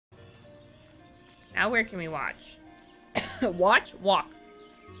Now where can we watch? Watch? Walk.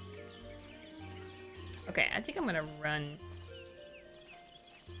 Okay, I think I'm gonna run.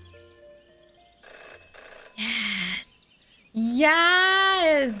 Yes!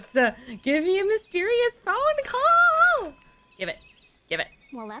 Yes! Give me a mysterious phone call! Give it. Give it.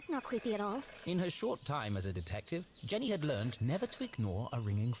 Well, that's not creepy at all. In her short time as a detective, Jenny had learned never to ignore a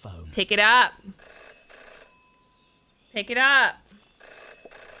ringing phone. Pick it up. Pick it up.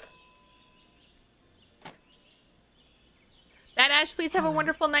 That Ash, please have a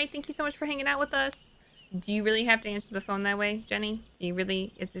wonderful night. Thank you so much for hanging out with us. Do you really have to answer the phone that way, Jenny? Do you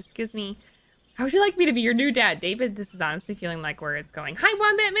really? Excuse me. How would you like me to be your new dad, David? This is honestly feeling like where it's going. Hi,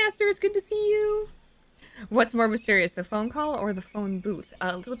 Wombat Master. It's good to see you. What's more mysterious, the phone call or the phone booth?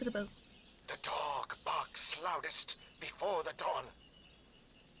 A little bit of both. The dog barks loudest before the dawn.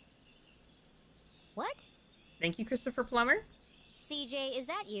 What? Thank you, Christopher Plummer. CJ, is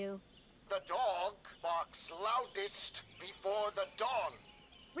that you? The dog barks loudest before the dawn.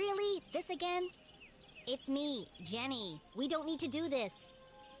 Really? This again? It's me, Jenny. We don't need to do this.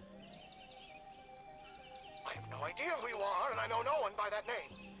 I have no idea who you are, and I know no one by that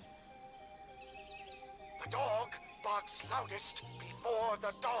name. The dog barks loudest before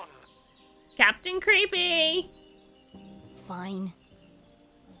the dawn. Captain Creepy. Fine.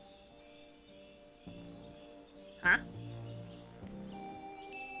 Huh?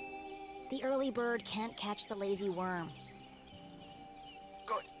 The early bird can't catch the lazy worm.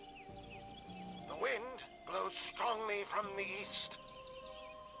 Good. The wind blows strongly from the east.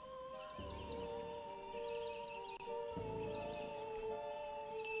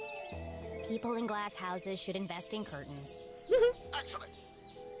 People in glass houses should invest in curtains. Excellent.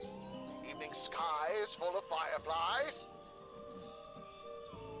 The evening sky is full of fireflies.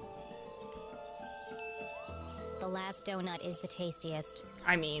 The last donut is the tastiest.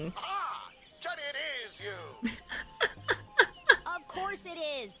 I mean. Ah! Jenny, it is you! Of course it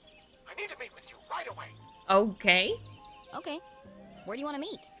is! I need to meet with you right away. Okay. Okay. Where do you want to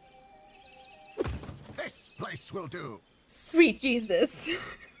meet? This place will do. Sweet Jesus.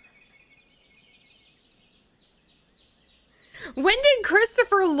 When did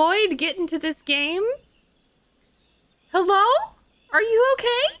Christopher Lloyd get into this game? Hello? Are you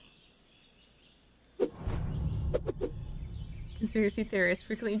okay? Conspiracy theorists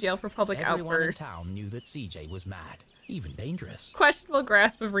frequently in jail for public Everyone outbursts. in town knew that CJ was mad, even dangerous. Questionable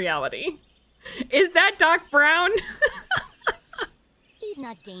grasp of reality. Is that Doc Brown? He's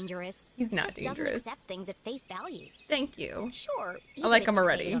not dangerous. He's not Just dangerous. doesn't accept things at face value. Thank you. Sure, he's I like a bit him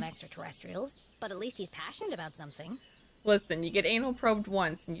already. fixated on extraterrestrials, but at least he's passionate about something. Listen, you get anal probed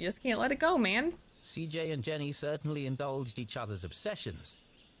once and you just can't let it go, man. CJ and Jenny certainly indulged each other's obsessions.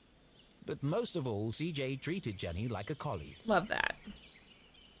 But most of all, CJ treated Jenny like a colleague. Love that.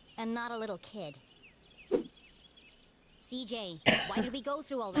 And not a little kid. CJ, why did we go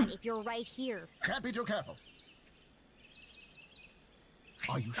through all that if you're right here? Can't be too careful.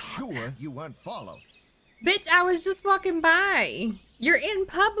 Are you sure you weren't followed? Bitch, I was just walking by. You're in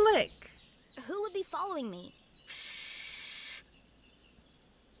public. Who would be following me? Shh.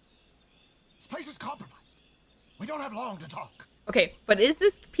 This place is compromised. We don't have long to talk. Okay, but is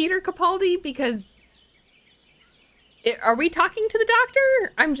this Peter Capaldi? Because are we talking to the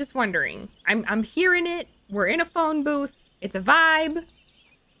doctor? I'm just wondering. I'm hearing it. We're in a phone booth. It's a vibe.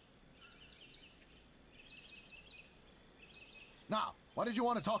 Now, what did you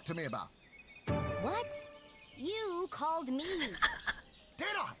want to talk to me about? What? You called me. Did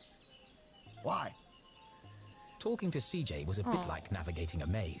I? Why? Talking to CJ was a bit like navigating a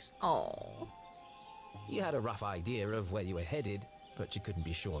maze. Oh. You had a rough idea of where you were headed, but you couldn't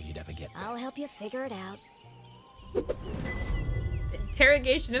be sure you'd ever get there. I'll help you figure it out.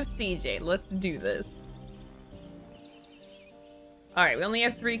 Interrogation of CJ. Let's do this. All right, we only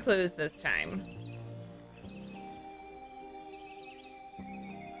have 3 clues this time.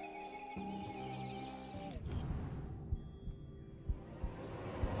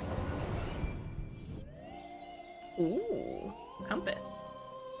 Ooh, compass.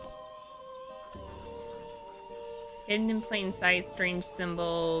 Hidden in plain sight, strange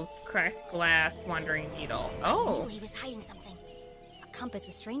symbols, cracked glass, wandering needle. I Oh, knew he was hiding something. A compass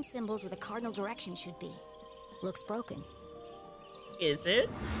with strange symbols where the cardinal direction should be. Looks broken. is it?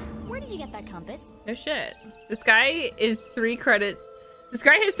 Where did you get that compass? No shit. This guy is 3 credits. This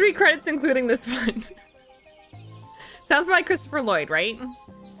guy has 3 credits, including this one. Sounds more like Christopher Lloyd, right?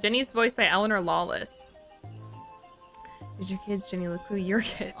 Jenny's voiced by Eleanor Lawless. Is your kids Jenny LeClue your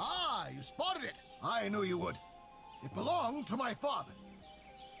kids? Ah, you spotted it. I knew you would. It belonged to my father.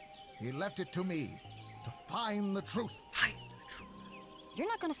 He left it to me to find the truth. Find the truth. You're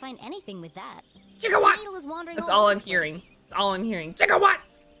not gonna find anything with that. Gigawatts! needle is wandering That's all all over I'm the hearing. place. That's all I'm hearing. Gigawatts!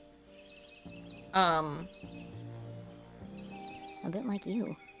 A bit like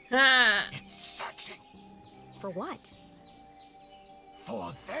you. Ah. It's searching For what?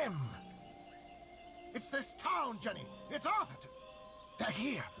 for them. It's this town, Jenny. It's Arthurton. They're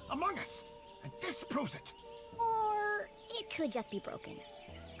here, among us. And this proves it. Or it could just be broken.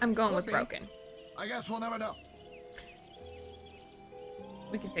 I'm going Could with be. broken. I guess we'll never know.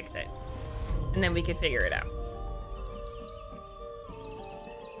 We could fix it. And then we could figure it out.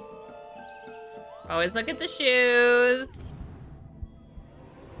 Always look at the shoes.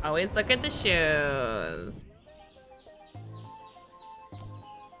 Always look at the shoes.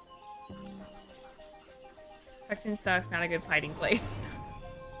 Arthurton sucks, not a good fighting place.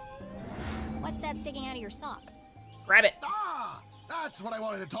 What's that sticking out of your sock? Grab it. Ah! That's what I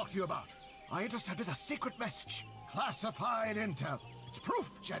wanted to talk to you about. I intercepted a secret message. Classified intel. It's proof,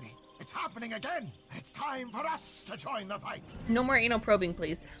 Jenny. It's happening again. It's time for us to join the fight. No more anal probing,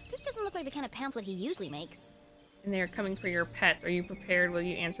 please. This doesn't look like the kind of pamphlet he usually makes. And they're coming for your pets. Are you prepared? Will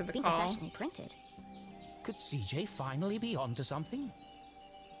you answer It's the being call? professionally printed. Could CJ finally be onto something?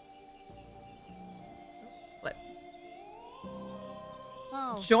 Flip.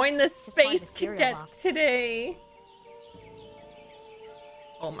 Oh, Join the just part of the space cereal cadets box. today.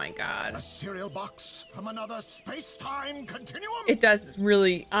 Oh my A god. cereal box from another space-time continuum? It does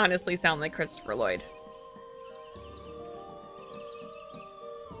really honestly sound like Christopher Lloyd.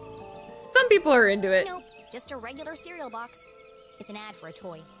 Some people are into it. nope, just a regular cereal box. It's an ad for a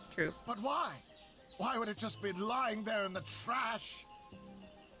toy. True. But why? Why would it just be lying there in the trash?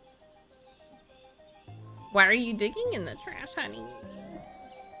 Why are you digging in the trash, honey?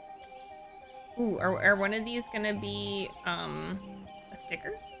 Ooh, are one of these gonna be a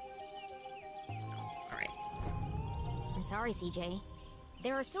sticker? All right. I'm sorry, CJ.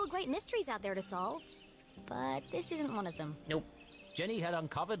 There are still great mysteries out there to solve, but this isn't one of them. Nope. Jenny had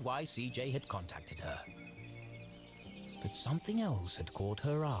uncovered why CJ had contacted her. But something else had caught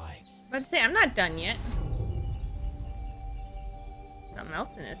her eye. I'm about to say I'm not done yet. Something else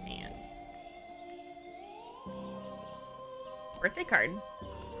in his hand. Birthday card.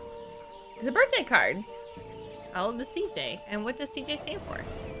 It's a birthday card. How old is CJ? And what does CJ stand for?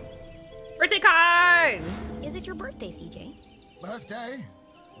 Birthday card! Is it your birthday, CJ? Birthday?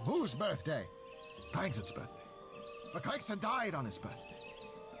 Whose birthday? Paxton's birthday. But Paxton died on his birthday.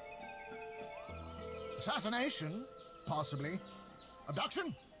 Assassination? Possibly.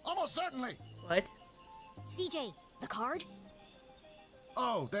 Abduction? Almost certainly. What? CJ, the card?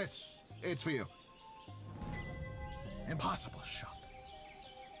 Oh, this. It's for you. Impossible shot.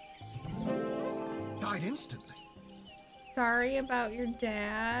 Died instantly. Sorry about your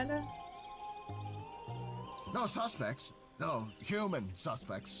dad. No suspects. No human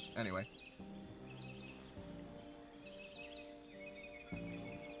suspects, anyway.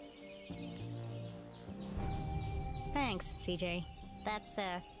 Thanks, CJ. That's,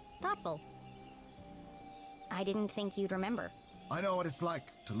 thoughtful. I didn't think you'd remember. I know what it's like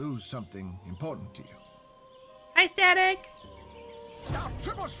to lose something important to you. Hi, Static. Now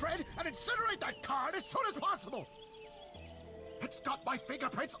triple shred and incinerate that card as soon as possible! It's got my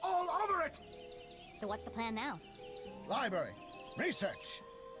fingerprints all over it! So what's the plan now? Library. Research.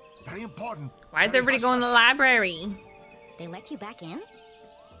 Very important. Why is Very everybody going to the hush-hush. library? They let you back in?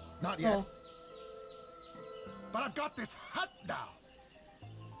 Not yet. Oh. But I've got this hat now.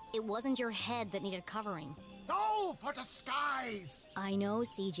 It wasn't your head that needed covering. No, for disguise! I know,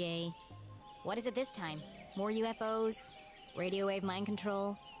 CJ. What is it this time? More UFOs? Radio wave mind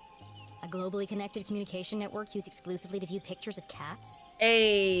control? A globally connected communication network used exclusively to view pictures of cats?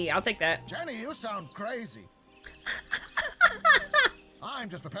 Hey, I'll take that. Jenny, you sound crazy. I'm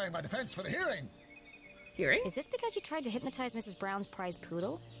just preparing my defense for the hearing. Hearing? Is this because you tried to hypnotize Mrs. Brown's prize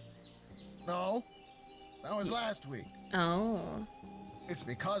poodle? No, that was last week. Oh. It's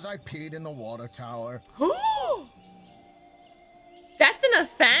because I peed in the water tower. That's an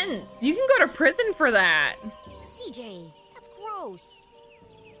offense. You can go to prison for that. CJ, that's gross.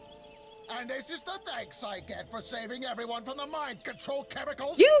 And this is the thanks I get for saving everyone from the mind control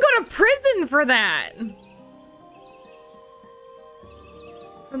chemicals. You can go to prison for that.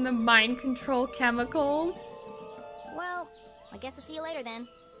 From the mind control chemicals. Well, I guess I'll see you later then.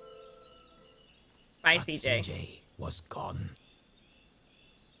 Bye, But CJ. CJ was gone.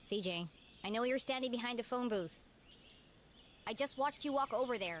 CJ, I know you're standing behind the phone booth. I just watched you walk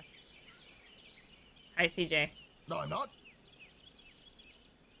over there. Hi, CJ. No, I'm not.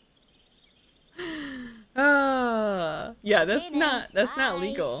 Yeah, that's Okay, then. not Bye.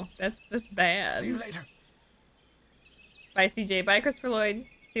 legal. That's bad. See you later. Bye, CJ. Bye, Christopher Lloyd.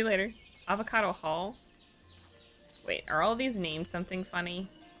 See you later. Avocado Hall. Wait, are all these named something funny?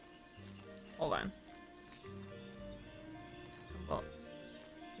 Hold on. Well,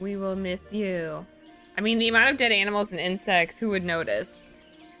 we will miss you. I mean, the amount of dead animals and insects, who would notice?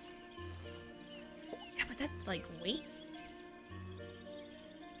 Yeah, but that's like waste.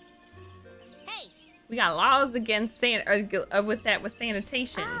 Hey! We got laws against with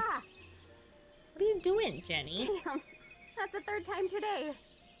sanitation. Ah! What are you doing, Jenny? Damn, that's the third time today.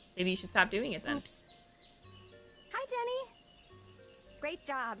 Maybe you should stop doing it then. Oops. Hi, Jenny. Great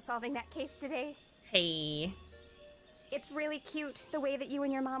job solving that case today. Hey. It's really cute the way that you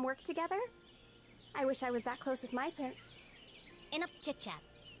and your mom work together. I wish I was that close with my parents. Enough chit-chat.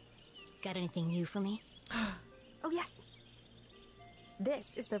 Got anything new for me? Oh, yes. This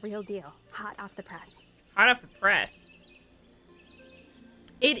is the real deal. Hot off the press. Hot off the press.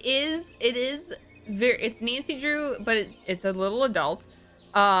 It's Nancy Drew, but it's a little adult.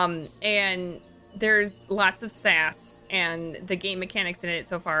 And there's lots of sass, and the game mechanics in it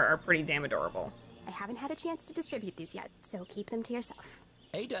so far are pretty damn adorable. I haven't had a chance to distribute these yet, so keep them to yourself.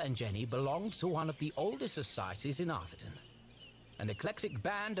 Ada and Jenny belonged to one of the oldest societies in Arthurton. An eclectic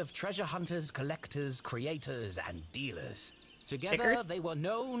band of treasure hunters, collectors, creators, and dealers. Together, Stickers? they were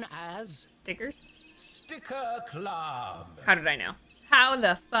known as... Stickers? Sticker Club. How did I know? How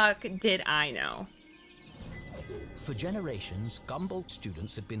the fuck did I know? For generations, Gumboldt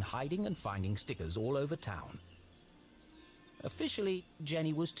students had been hiding and finding stickers all over town. Officially,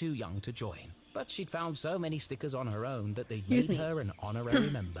 Jenny was too young to join, but she'd found so many stickers on her own that they'd made her an honorary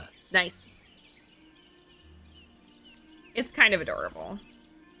member. Nice. It's kind of adorable.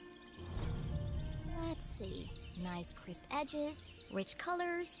 Let's see. Nice crisp edges, rich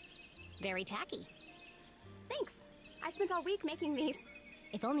colors. Very tacky. Thanks. I spent all week making these.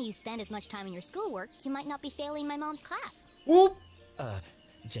 If only you spend as much time in your schoolwork, you might not be failing my mom's class. Whoop.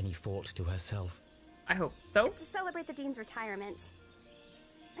 Jenny thought to herself. I hope so. It's to celebrate the dean's retirement.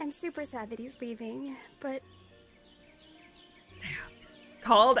 I'm super sad that he's leaving, but...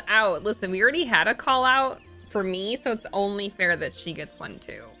 Called out. Listen, we already had a call out for me, so it's only fair that she gets one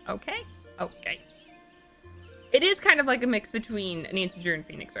too. Okay? Okay. It is kind of like a mix between Nancy Drew and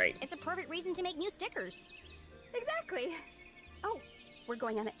Phoenix, right? It's a perfect reason to make new stickers. Exactly. Oh, we're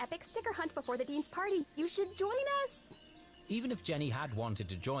going on an epic sticker hunt before the dean's party. You should join us. Even if Jenny had wanted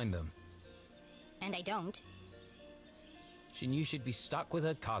to join them, And I don't. she knew she'd be stuck with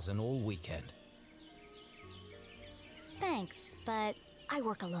her cousin all weekend. Thanks, but I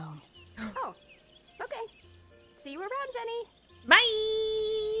work alone. Oh, okay. See you around, Jenny.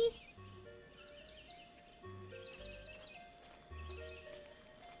 Bye!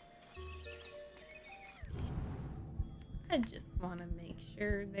 I just want to make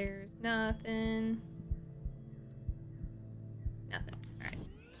sure there's nothing. Nothing. Alright.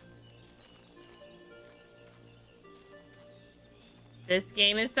 This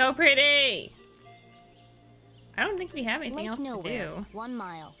game is so pretty! I don't think we have anything else to do. 1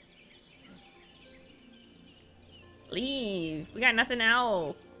 mile. Leave. We got nothing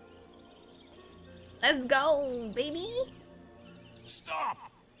else. Let's go, baby. Stop!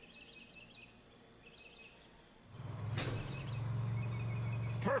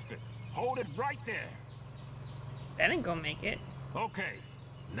 Perfect. Hold it right there. That ain't gonna make it. Okay,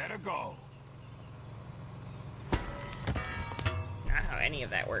 let her go. Not how any of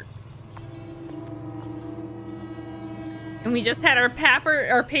that works. And we just had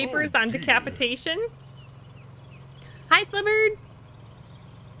our papers on decapitation. Hi, Slibbard.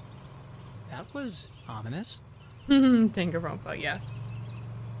 That was ominous. Danganronpa, yeah.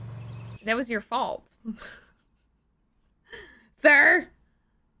 That was your fault. Sir!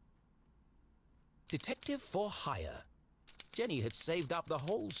 Detective for hire. Jenny had saved up the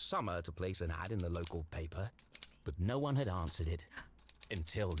whole summer to place an ad in the local paper, but no one had answered it.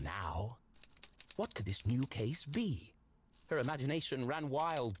 Until now. What could this new case be? Her imagination ran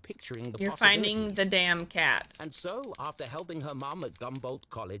wild, picturing the You're possibilities. finding the damn cat. And so, after helping her mum at Gumboldt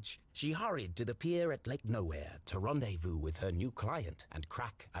College, she hurried to the pier at Lake Nowhere to rendezvous with her new client and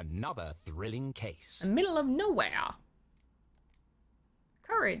crack another thrilling case. The middle of nowhere.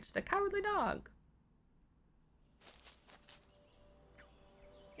 Courage, the cowardly dog.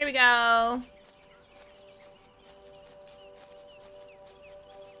 Here we go.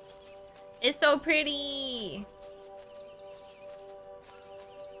 It's so pretty.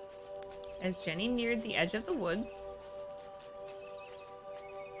 As Jenny neared the edge of the woods,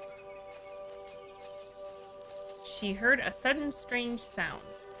 she heard a sudden strange sound.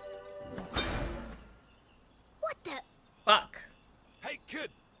 What the? Fuck. Hey,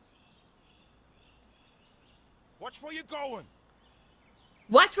 kid! Watch where you're going!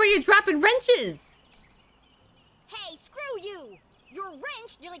 Watch why you're dropping wrenches. Hey, screw you! Your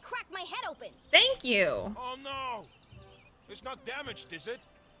wrench nearly cracked my head open. Thank you. Oh no! It's not damaged, is it?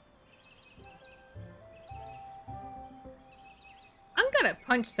 I'm gonna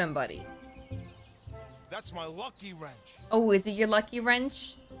punch somebody. That's my lucky wrench. Oh, is it your lucky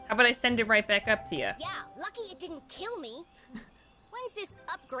wrench? How about I send it right back up to you? Yeah, lucky it didn't kill me. When's this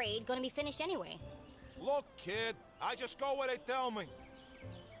upgrade gonna be finished anyway? Look, kid, I just go where they tell me.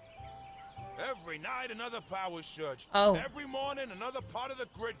 Every night, another power surge. Oh. Every morning, another part of the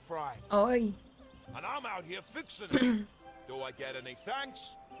grid fry. Oi. And I'm out here fixing it. Do I get any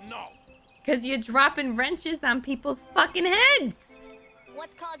thanks? No. Because you're dropping wrenches on people's fucking heads.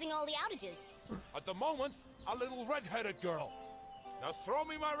 What's causing all the outages? At the moment, a little red-headed girl. Now throw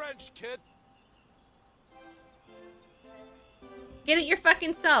me my wrench, kid. Get it your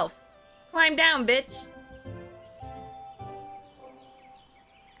fucking self. Climb down, bitch.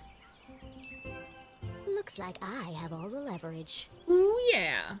 Looks like I have all the leverage. Ooh,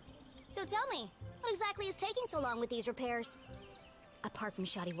 yeah. So tell me, what exactly is taking so long with these repairs? Apart from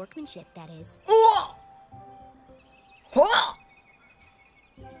shoddy workmanship, that is. Oh! Oh!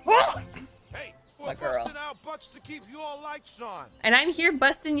 Oh! Hey, we're My girl. busting our butts to keep your lights on. And I'm here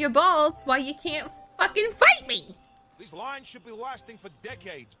busting your balls while you can't fucking fight me. These lines should be lasting for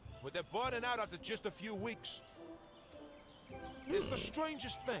decades, but they're burning out after just a few weeks. It's the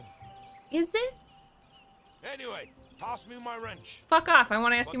strangest thing. Is it? Anyway, toss me my wrench. Fuck off. I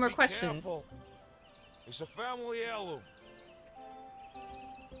want to ask But you more be questions. careful. It's a family heirloom.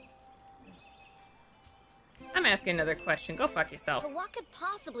 I'm asking another question. Go fuck yourself. But what could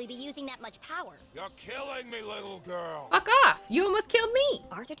possibly be using that much power? You're killing me, little girl. Fuck off. You almost killed me.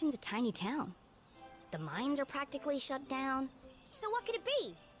 Arthurton's a tiny town. The mines are practically shut down. So what could it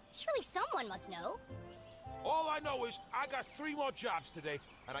be? Surely someone must know. All I know is I got 3 more jobs today,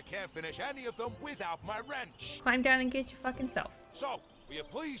 and I can't finish any of them without my wrench. Climb down and get your fucking self. So, will you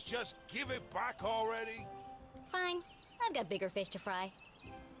please just give it back already? Fine. I've got bigger fish to fry.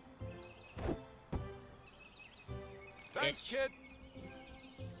 Thanks, Bitch. kid.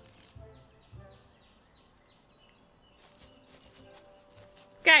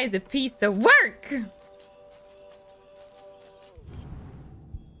 This guy's a piece of work.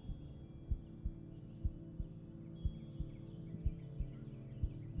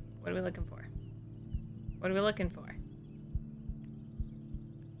 What are we looking for? What are we looking for?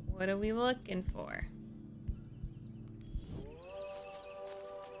 What are we looking for?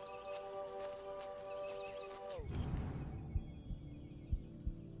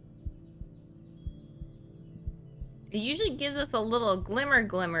 It usually gives us a little glimmer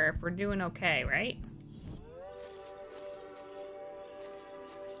if we're doing okay, right?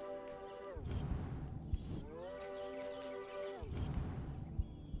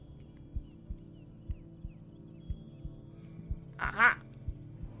 Aha!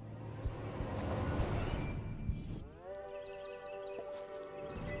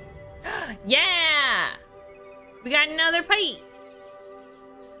 Yeah! We got another piece!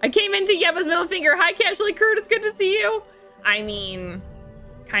 I came into Yebba's middle finger. Hi, Casually Crude. It's good to see you. I mean,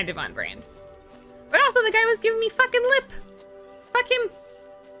 kind of on brand. But also, the guy was giving me fucking lip. Fuck him.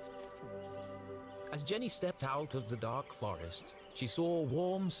 As Jenny stepped out of the dark forest, she saw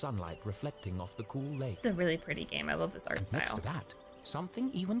warm sunlight reflecting off the cool lake. It's a really pretty game. I love this art And next style. to that, something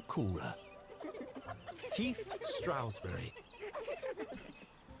even cooler. Keith Stroudsbury.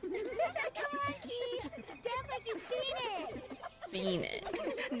 Come on, Keith! Dance like you beat it! Bean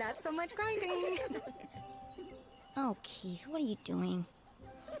it. Not so much grinding. Oh, Keith, what are you doing?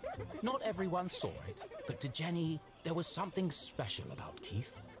 Not everyone saw it, but to Jenny, there was something special about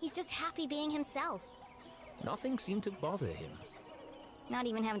Keith. He's just happy being himself. Nothing seemed to bother him. Not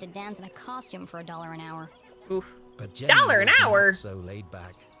even having to dance in a costume for $1 an hour. Oof. But Jenny $1 an was hour? not so laid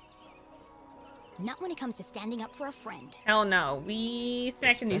back. Not when it comes to standing up for a friend. Hell no. We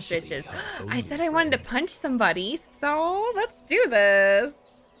smacking these Especially bitches. her I only said I wanted to friend. punch somebody, so let's do this.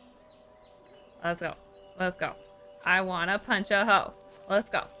 Let's go. Let's go. I want to punch a hoe. Let's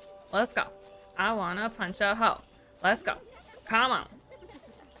go. Let's go. I want to punch a hoe. Let's go. Come on.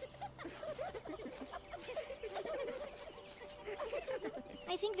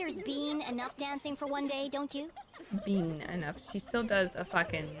 I think there's been enough dancing for one day, don't you? Bean enough. She still does a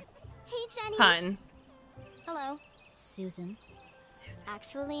fucking Hey, Jenny. pun. Hello. Susan.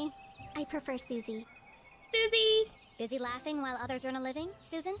 Actually, I prefer Susie. Susie! Busy laughing while others earn a living,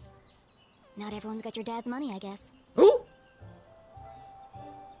 Susan? Not everyone's got your dad's money, I guess. Ooh!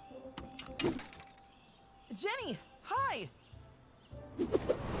 Jenny, hi!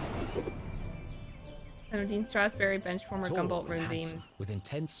 17 Strawberry, Benchwarmer, Tall Gumball, and Moonbeam. handsome, with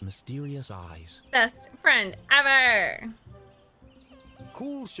intense, mysterious eyes. Best friend ever!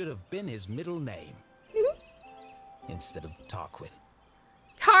 Cool should have been his middle name. Instead of Tarquin.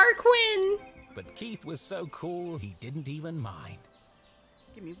 Tarquin! But Keith was so cool, he didn't even mind.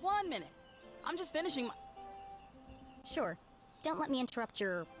 Give me 1 minute. I'm just finishing my... Sure. Don't let me interrupt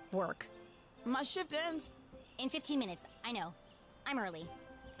your work. My shift ends. In 15 minutes, I know. I'm early.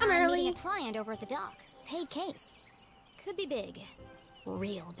 I'm early. Meeting a client over at the dock. Paid case. Could be big.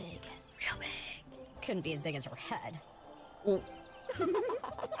 Real big. Real big. Couldn't be as big as her head. Ooh.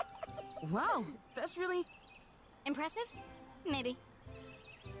 Wow, that's really... Impressive? Maybe.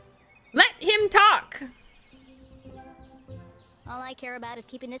 Let him talk! All I care about is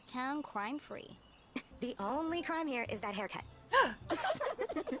keeping this town crime-free. The only crime here is that haircut.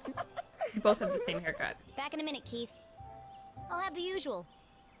 You both have the same haircut. Back in a minute, Keith. I'll have the usual.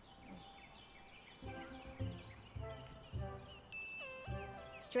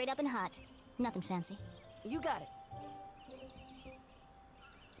 Straight up and hot. Nothing fancy. You got it.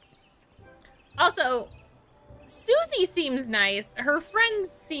 Also, Susie seems nice. Her friends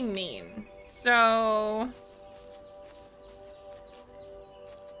seem mean. So...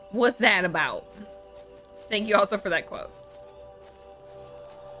 what's that about? Thank you also for that quote.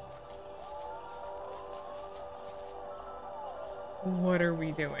 What are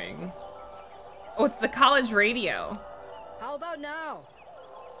we doing? Oh, it's the college radio. How about now?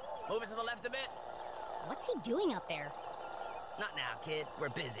 Move it to the left a bit. What's he doing up there? Not now, kid. We're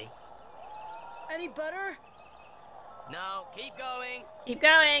busy. Any better? No, keep going. Keep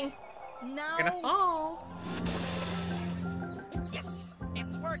going. No. You're gonna fall. Yes,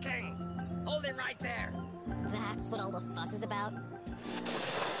 it's working. Hold it right there. That's what all the fuss is about?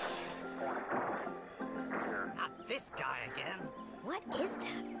 Not this guy again. What is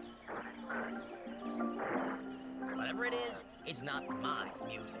that? Whatever it is, it's not my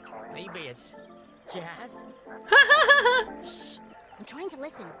music. Maybe it's jazz? Shh. I'm trying to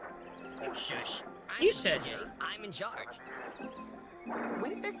listen. You shush. I'm You the shush. DJ. I'm in charge.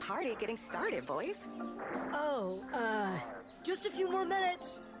 When's this party getting started, boys? Oh, just a few more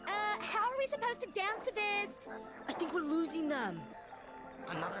minutes. How are we supposed to dance to this? I think we're losing them.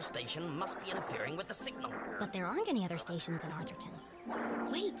 Another station must be interfering with the signal. But there aren't any other stations in Arthurton.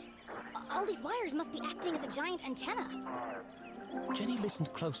 Wait! All these wires must be acting as a giant antenna. Jenny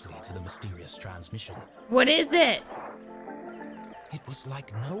listened closely to the mysterious transmission. What is it? It was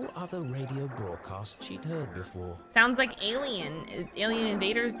like no other radio broadcast she'd heard before. Sounds like Alien. Alien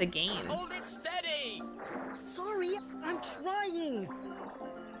Invaders, the game. Hold it steady! Sorry, I'm trying.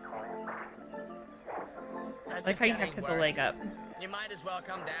 I like how you have to put the leg up. You might as well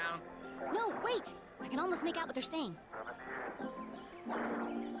come down. No, wait! I can almost make out what they're saying.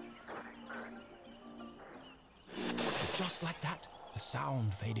 But just like that, the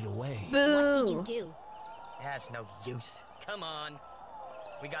sound faded away. What did you Boo. do? That's no use. Come on.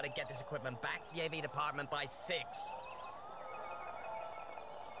 We gotta get this equipment back to the AV department by 6.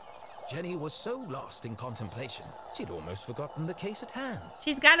 Jenny was so lost in contemplation, she'd almost forgotten the case at hand.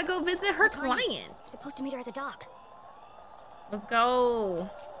 She's got to go visit her client. Supposed to meet her at the dock. Let's go.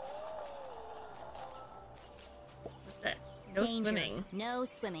 What's this? No Danger. swimming. No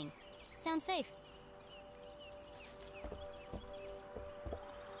swimming. Sounds safe.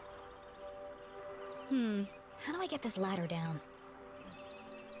 How do I get this ladder down?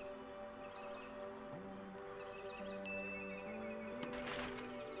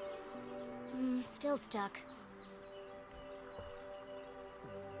 Still stuck.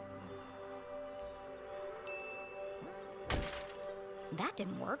 That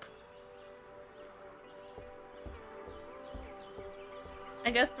didn't work.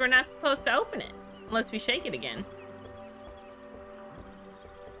 I guess we're not supposed to open it unless we shake it again.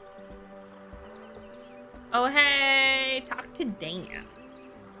 Oh, hey, talk to Dan.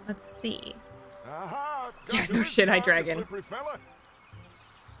 Let's see. Aha! Yeah, Got no you shit, this I time, dragon. slippery fella.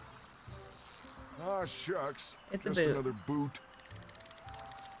 Ah, shucks. It's a Just boot. another boot.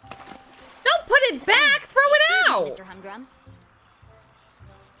 Don't put it back! Throw it Excuse out! me, Mr. Humdrum.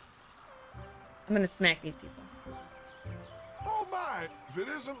 I'm gonna smack these people. Oh my! If it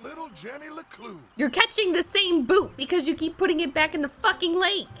isn't little Jenny LeClue. You're catching the same boot because you keep putting it back in the fucking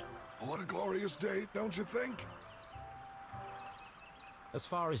lake. What a glorious day, don't you think? As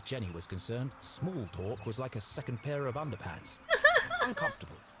far as Jenny was concerned, small talk was like a second pair of underpants.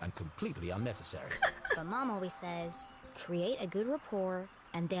 Uncomfortable and completely unnecessary. But Mom always says, create a good rapport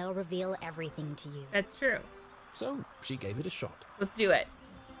and they'll reveal everything to you. That's true. So she gave it a shot. Let's do it.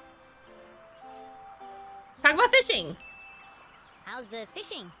 Talk about fishing. How's the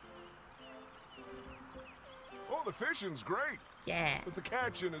fishing? Oh, the fishing's great, Yeah. but the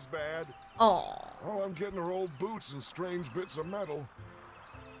catching is bad. Oh. All I'm getting are old boots and strange bits of metal.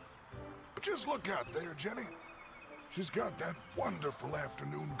 But just look out there, Jenny. She's got that wonderful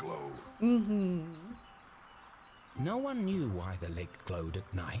afternoon glow. Mm-hmm. No one knew why the lake glowed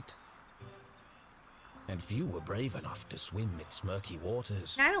at night. And few were brave enough to swim its murky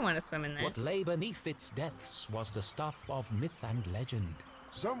waters. I don't want to swim in there. What lay beneath its depths was the stuff of myth and legend.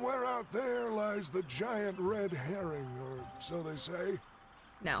 Somewhere out there lies the giant red herring, or so they say.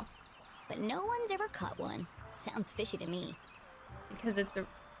 No. But no one's ever caught one. Sounds fishy to me. Because it's a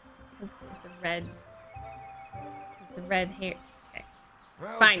red hair. Okay.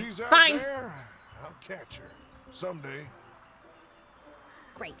 Well, Fine, she's it's out fine. there. I'll catch her someday.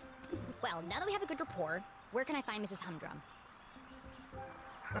 Great. Well, now that we have a good rapport, where can I find Mrs. Humdrum?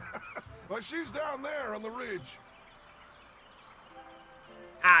 Well, she's down there on the ridge.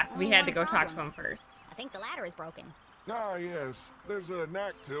 Ah, so we Only had to one go talk to problem. him first. I think the ladder is broken. Ah, yes. There's a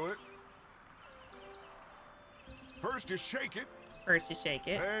knack to it. First you shake it, First you shake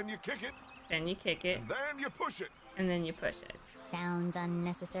it, then you kick it, then you kick it, and then you push it. and then you push it. Sounds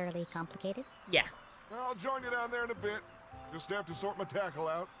unnecessarily complicated. Yeah. I'll join you down there in a bit. Just have to sort my tackle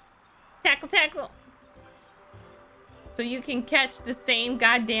out. Tackle, tackle. So you can catch the same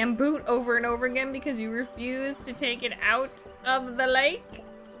goddamn boot over and over again because you refuse to take it out of the lake?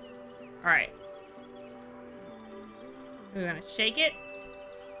 Alright. So we're gonna shake it.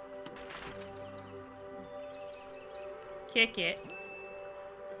 Kick it.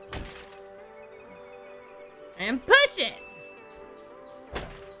 And push it!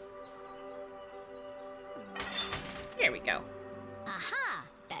 Here we go. Aha!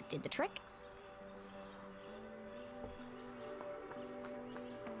 That did the trick.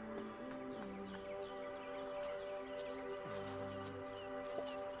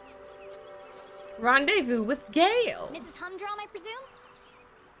 Rendezvous with Gale. Mrs. Humdrum, I presume?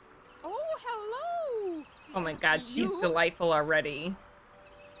 Oh, hello! Oh my god, she's You? delightful already.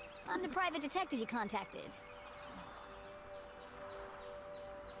 I'm the private detective you contacted.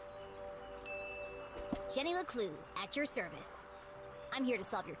 Jenny LeClue, at your service. I'm here to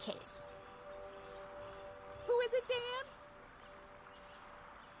solve your case. Who is it, Dan?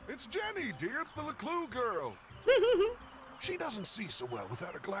 It's Jenny, dear, the LeClue girl. She doesn't see so well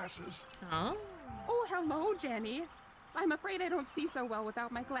without her glasses. Oh. Oh, hello, Jenny. I'm afraid I don't see so well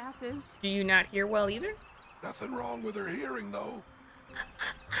without my glasses. Do you not hear well either? Nothing wrong with her hearing, though.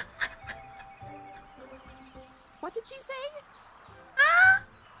 What did she say?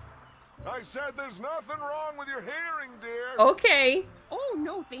 I said there's nothing wrong with your hearing, dear. Okay. Oh,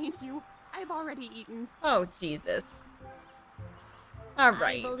 no, thank you. I've already eaten. Oh, Jesus. All I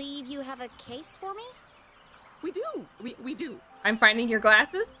right. believe you have a case for me? We do. We do. I'm finding your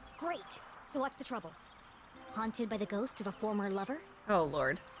glasses? Great. So what's the trouble? Haunted by the ghost of a former lover? Oh,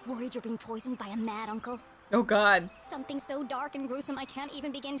 Lord. Worried you're being poisoned by a mad uncle? Oh, God. Something so dark and gruesome I can't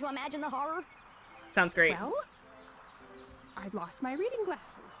even begin to imagine the horror? Sounds great. Well, I've lost my reading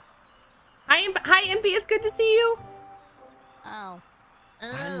glasses. Hi, Impy. It's good to see you. Oh.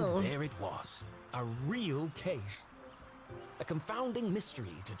 And there it was. A real case. A confounding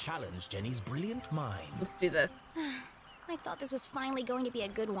mystery to challenge Jenny's brilliant mind. Let's do this. I thought this was finally going to be a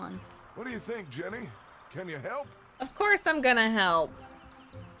good one. What do you think, Jenny? Can you help? Of course I'm gonna help.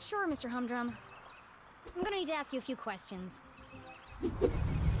 Sure, Mr. Humdrum. I'm gonna need to ask you a few questions.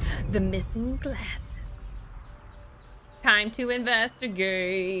 The missing glasses. Time to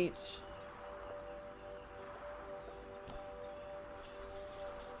investigate.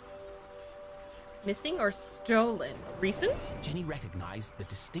 Missing or stolen? Recent? Jenny recognized the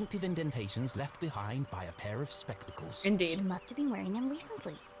distinctive indentations left behind by a pair of spectacles. She Indeed. must have been wearing them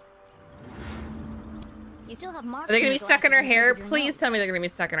recently. You still have marks. Are they on gonna be your stuck in glasses her and the hair? ends of your Please tell me nose. they're gonna be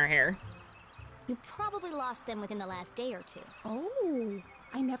stuck in her hair. You probably lost them within the last day or two. Oh,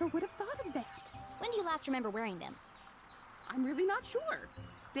 I never would have thought of that. When do you last remember wearing them? I'm really not sure.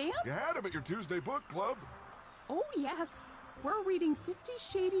 Dan? You had them at your Tuesday book club. Oh, yes. We're reading 50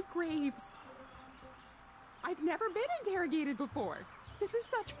 Shady Graves. I've never been interrogated before. This is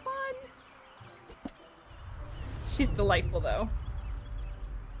such fun. She's delightful, though.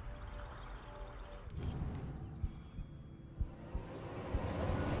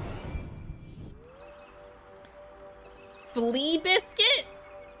 Flea biscuit?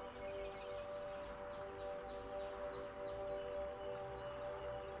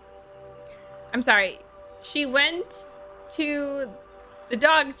 I'm sorry. She went to the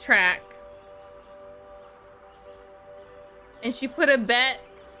dog track and she put a bet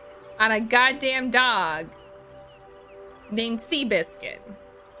on a goddamn dog named Seabiscuit.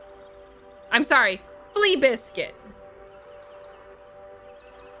 I'm sorry. Flea biscuit.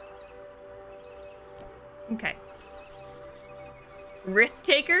 Okay. Risk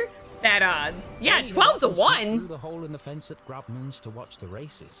taker? Bad odds. Yeah, Jenny had 12 to often sat 1. through the hole in the fence at Grubman's to watch the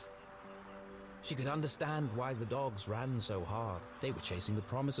races. She could understand why the dogs ran so hard. They were chasing the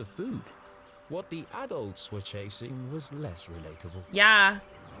promise of food. What the adults were chasing was less relatable. Yeah.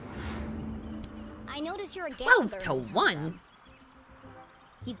 I notice you're a 12 gambler. to Mrs. 1. Holcomb.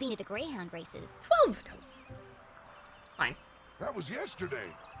 You've been to the Greyhound races. 12 to 1. Fine. That was yesterday.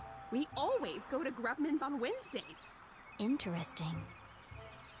 We always go to Grubman's on Wednesday. Interesting.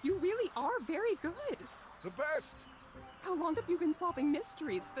 You really are very good. The best. How long have you been solving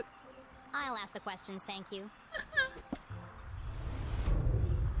mysteries? But I'll ask the questions, thank you.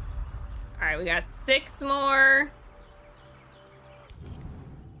 All right, we got 6 more.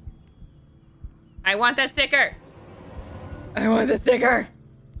 I want that sticker. I want the sticker.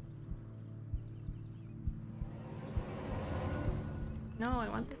 No, I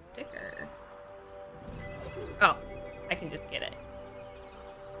want the sticker. Oh, I can just get it.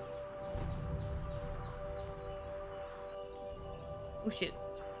 Oh, shoot.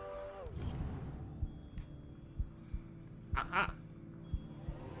 Aha.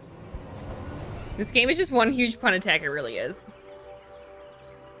 This game is just one huge pun attack, it really is.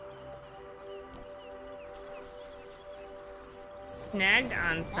 Snagged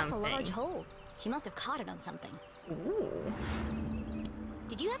on something. That's a large hole. She must have caught it on something. Ooh.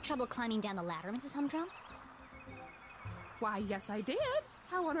 Did you have trouble climbing down the ladder, Mrs. Humdrum? why, yes, I did.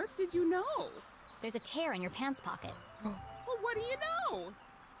 How on earth did you know? There's a tear in your pants pocket. Well, what do you know?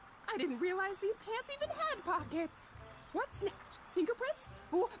 I didn't realize these pants even had pockets. What's next? Fingerprints?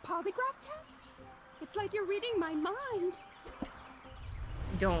 Oh, polygraph test? It's like you're reading my mind.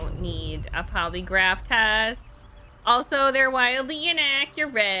 Don't need a polygraph test. Also, they're wildly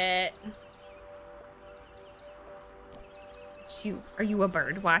inaccurate. Shoot, are you a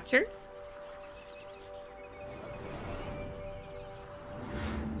bird watcher?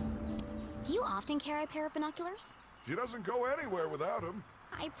 Do you often carry a pair of binoculars? She doesn't go anywhere without them.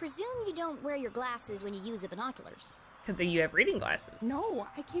 I presume you don't wear your glasses when you use the binoculars. Because you have reading glasses. No,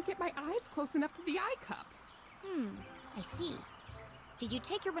 I can't get my eyes close enough to the eye cups. I see. Did you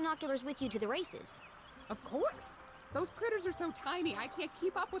take your binoculars with you to the races? Of course. Those critters are so tiny, I can't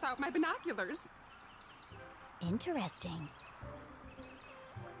keep up without my binoculars. Interesting.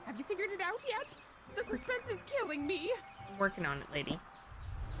 Have you figured it out yet? The suspense is killing me. Working on it, lady.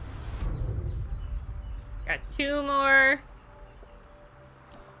 Got 2 more.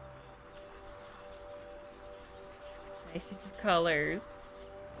 Nice use of colors.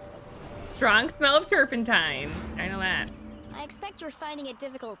 Strong smell of turpentine. I know that. I expect you're finding it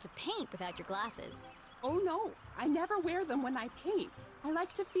difficult to paint without your glasses. Oh no, I never wear them when I paint. I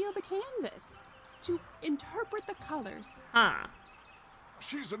like to feel the canvas, to interpret the colors. Huh.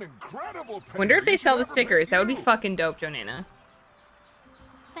 She's an incredible painter. Wonder if they sell the Never met stickers. That would be you. fucking dope, Jonana.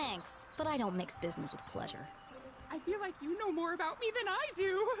 Thanks, but I don't mix business with pleasure. I feel like you know more about me than I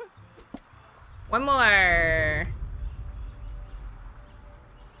do. 1 more.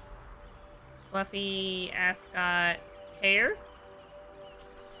 Fluffy ascot hair.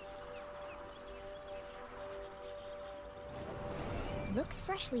 Looks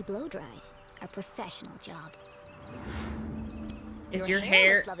freshly blow-dried. A professional job. Is your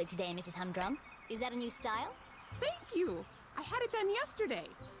hair looks lovely today, Mrs. Humdrum. Is that a new style? Thank you. I had it done yesterday.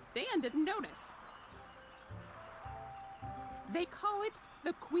 Dan didn't notice. They call it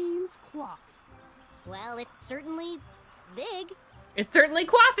the Queen's Coif. Well, it's certainly big. It's certainly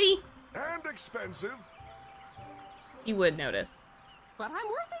coffee. And expensive. He would notice. But I'm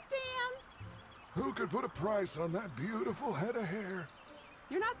worth it, Dan. Who could put a price on that beautiful head of hair?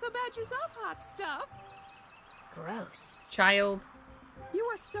 You're not so bad yourself, hot stuff. Gross. Child. You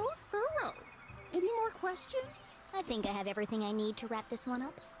are so thorough. Any more questions? I think I have everything I need to wrap this one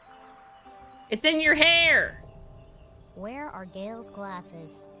up. It's in your hair. Where are Gail's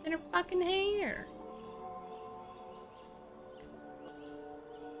glasses? It's in her fucking hair.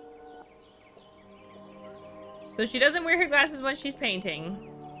 So she doesn't wear her glasses when she's painting.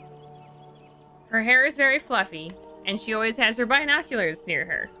 Her hair is very fluffy, and she always has her binoculars near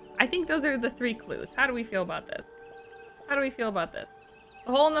her. I think those are the 3 clues. How do we feel about this? How do we feel about this?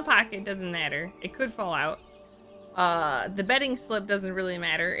 The hole in the pocket doesn't matter. It could fall out. The bedding slip doesn't really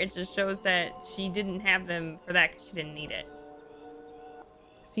matter. It just shows that she didn't have them for that because she didn't need it.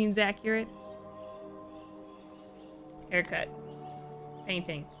 Seems accurate. Haircut.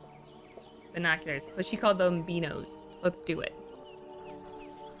 Painting. Binoculars. But she called them binos. Let's do it.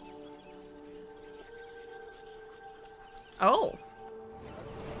 Oh.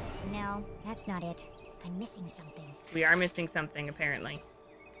 No, that's not it. I'm missing something. We are missing something, apparently.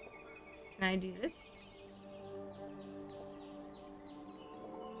 Can I do this?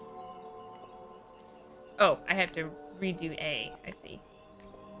 Oh, I have to redo A. I see.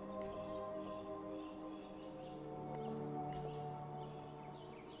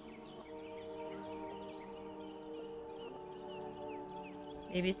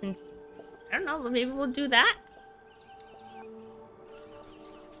 Maybe since... I don't know, maybe we'll do that?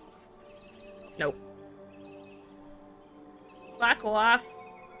 Nope. Fuck off.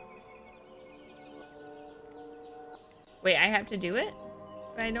 Wait, I have to do it?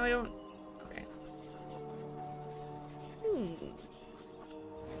 But I know I don't... Okay.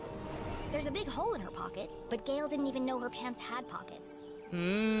 There's a big hole in her pocket, but Gail didn't even know her pants had pockets.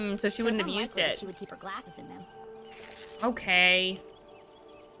 So she wouldn't have used it. That she would keep her glasses in them. Okay.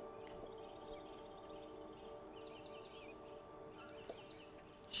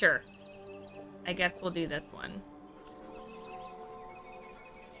 Sure. I guess we'll do this one.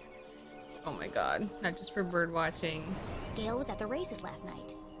 Oh my god. Not just for bird watching. Gail was at the races last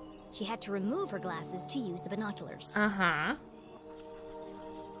night. She had to remove her glasses to use the binoculars. Uh-huh.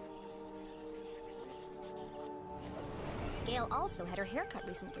 Gail also had her hair cut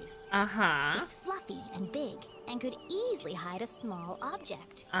recently. Uh-huh. It's fluffy and big, and could easily hide a small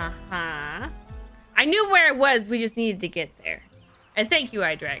object. Uh-huh. I knew where it was, we just needed to get there. And thank you,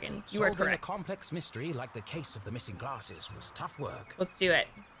 iDragon. You are Solving correct. a complex mystery like the case of the missing glasses was tough work. Let's do it.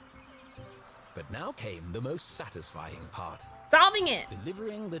 But now came the most satisfying part. Solving it!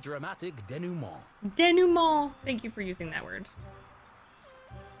 Delivering the dramatic denouement. Denouement. Thank you for using that word.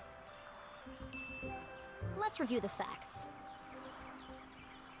 Let's review the facts.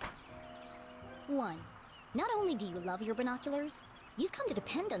 1. Not only do you love your binoculars, you've come to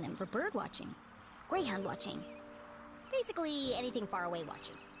depend on them for bird watching, greyhound watching, basically anything far away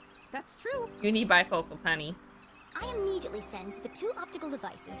watching. That's true. You need bifocals, honey. I immediately sensed the two optical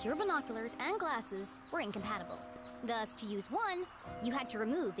devices, your binoculars and glasses, were incompatible. Thus, to use one, you had to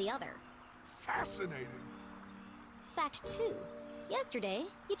remove the other. Fascinating. Fact 2. Yesterday,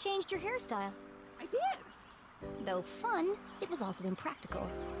 you changed your hairstyle. I did. Though fun, it was also impractical.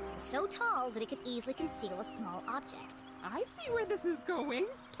 So tall that it could easily conceal a small object. I see where this is going.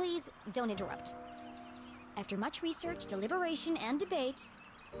 Please, don't interrupt. After much research, deliberation, and debate,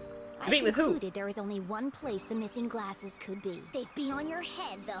 Debate I with who? concluded there is only one place the missing glasses could be. They've been on your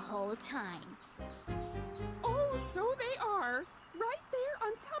head the whole time. Oh, so they are. Right there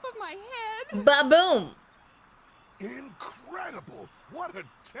on top of my head. Ba-boom! Incredible! What a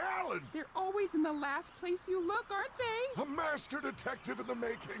talent! They're always in the last place you look, aren't they? A master detective in the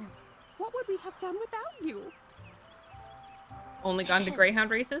making. What would we have done without you? Only gone to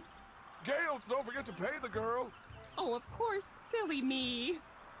greyhound races? Gail, don't forget to pay the girl. Oh, of course, silly me.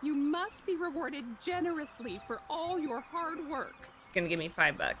 You must be rewarded generously for all your hard work. It's gonna give me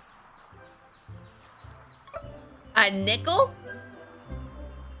 $5. A nickel?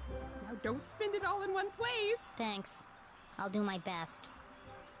 Now don't spend it all in one place. Thanks. I'll do my best.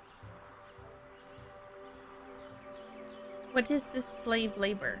 What is this slave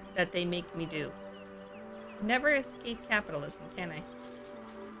labor that they make me do? Never escape capitalism, can I?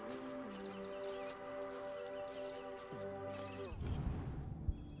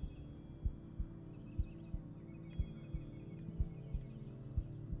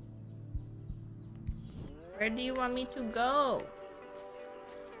 Where do you want me to go?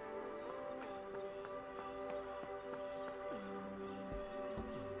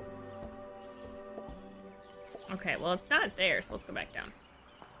 Okay, well, it's not there, so let's go back down.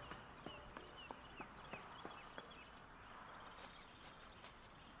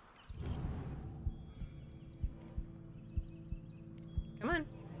 Come on.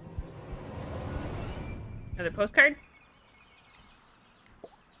 Another postcard?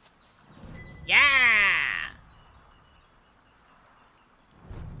 Yeah!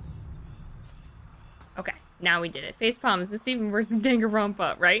 Okay, now we did it. Face palms. This is even worse than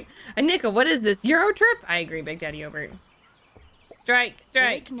Danganronpa, right? A nickel, what is this? Euro trip? I agree, Big Daddy Obert. Strike,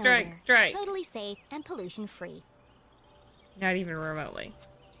 strike, Lake strike, Nowhere. strike. Totally safe and pollution-free. Not even remotely.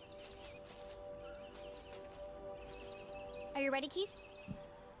 Are you ready, Keith?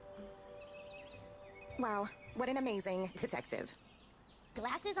 Wow, what an amazing detective.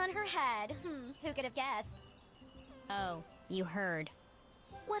 Glasses on her head. Who could have guessed? Oh, you heard.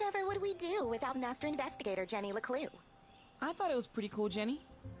 Whatever would we do without Master Investigator Jenny LeClue? I thought it was pretty cool, Jenny.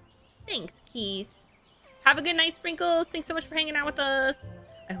 Thanks, Keith. Have a good night, Sprinkles. Thanks so much for hanging out with us.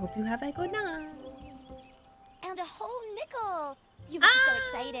 I hope you have a good night. And a whole nickel! You must be so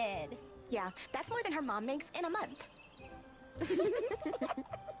excited. Yeah, that's more than her mom makes in a month.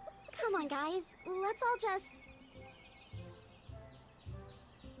 Come on, guys. Let's all just...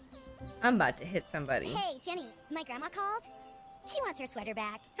 I'm about to hit somebody. Hey, Jenny, my grandma called. She wants her sweater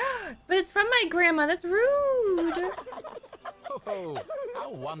back. But it's from my grandma. That's rude. Oh,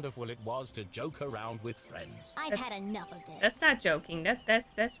 how wonderful it was to joke around with friends. I've had enough of this. That's not joking.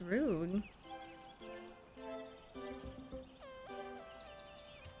 That's rude.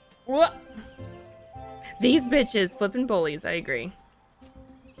 What? These bitches flipping bullies. I agree.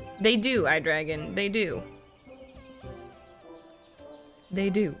 They do, iDragon. They do.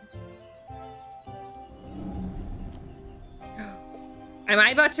 They do. Am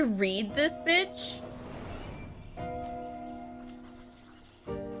I about to read this bitch?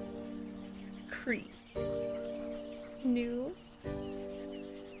 Creep. New.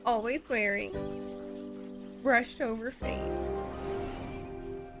 Always wearing. Brushed over face.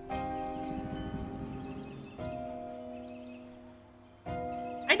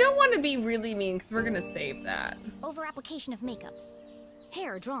 I don't want to be really mean because we're gonna save that. Over application of makeup.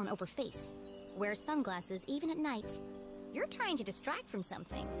 Hair drawn over face. Wear sunglasses even at night. You're trying to distract from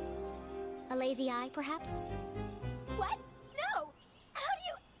something. A lazy eye, perhaps? What? No! How do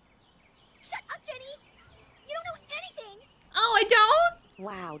you... Shut up, Jenny! You don't know anything! Oh, I don't?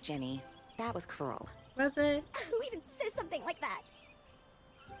 Wow, Jenny. That was cruel. Was it? Who even says something like that?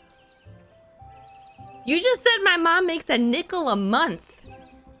 You just said my mom makes a nickel a month.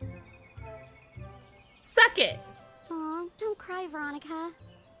 Suck it. Aw, don't cry, Veronica.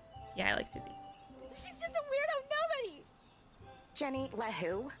 Yeah, I like Susie. She's just a weirdo nobody! Jenny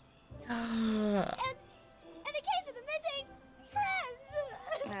LeClue? And in the case of the missing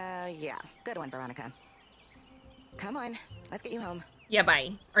friends! Yeah. Good one, Veronica. Come on, let's get you home. Yeah,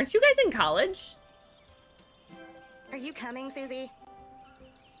 bye. Aren't you guys in college? Are you coming, Susie?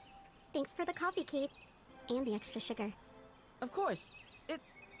 Thanks for the coffee, Keith. And the extra sugar. Of course.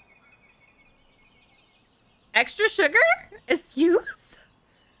 It's... Extra sugar? Excuse?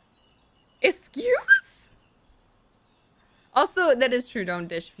 Excuse? Also, that is true. Don't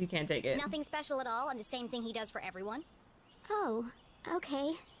dish if you can't take it. Nothing special at all, and the same thing he does for everyone? Oh,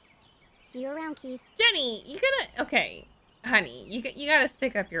 okay. See you around, Keith. Jenny, you gotta... Okay, honey, you gotta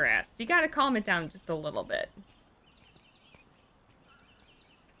stick up your ass. You gotta calm it down just a little bit.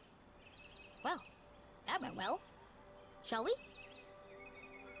 Well, that went well. Shall we?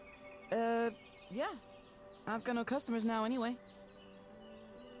 Yeah. I've got no customers now anyway.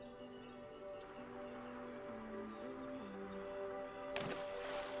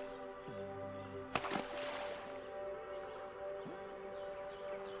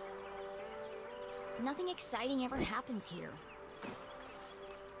 Nothing exciting ever happens here.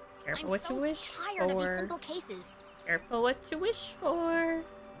 Careful I'm what so you wish tired of these for. simple cases. Careful what you wish for.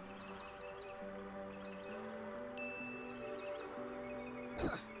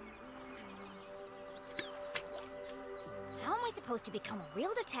 How am I supposed to become a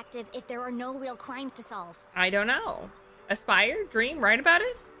real detective if there are no real crimes to solve? I don't know. Aspire? Dream? Write about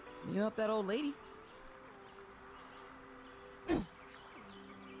it? You help that old lady.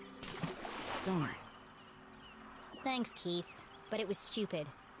 Darn. Thanks, Keith. But it was stupid,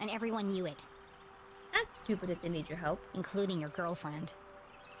 and everyone knew it. That's stupid if they need your help. Including your girlfriend.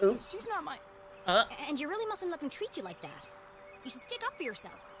 Oops. She's not my... And you really mustn't let them treat you like that. You should stick up for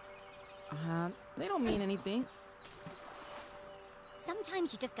yourself. They don't mean anything.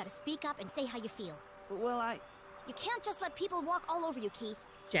 Sometimes you just gotta speak up and say how you feel. Well, You can't just let people walk all over you, Keith.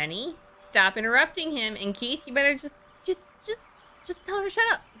 Jenny, stop interrupting him. And Keith, you better just tell her to shut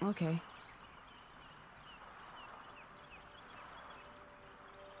up. Okay.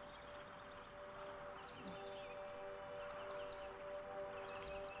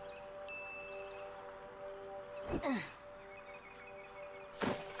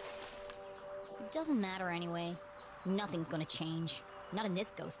 It doesn't matter anyway. Nothing's gonna change. Not in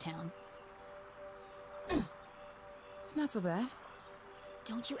this ghost town. It's not so bad.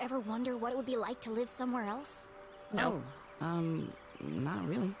 Don't you ever wonder what it would be like to live somewhere else? No. Oh, not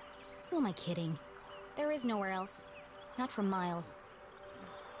really. Who am I kidding? There is nowhere else. Not for miles.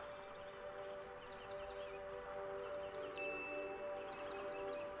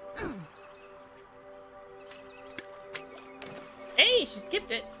 Hey, she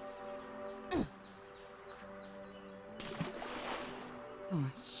skipped it. Oh,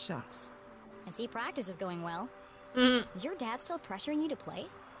 shucks. I see practice is going well. Mm-hmm. Is your dad still pressuring you to play?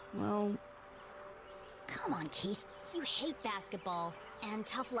 Well... Come on, Keith. You hate basketball. And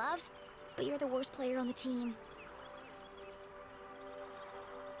tough love? But you're the worst player on the team.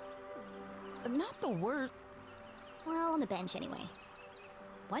 Not the worst. Well, on the bench anyway.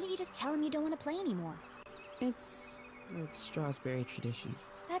 Why don't you just tell him you don't want to play anymore? It's the Strasberry tradition.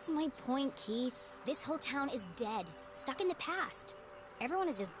 That's my point, Keith. This whole town is dead, stuck in the past. Everyone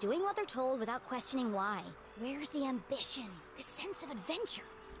is just doing what they're told without questioning why. Where's the ambition? The sense of adventure?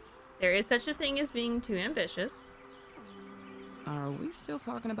 There is such a thing as being too ambitious. Are we still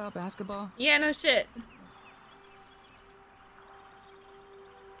talking about basketball? Yeah, no shit.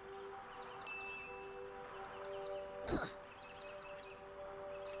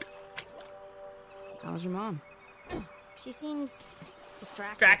 How's your mom? She seems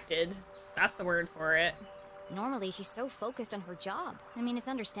distracted. Distracted. That's the word for it. Normally, she's so focused on her job. I mean, it's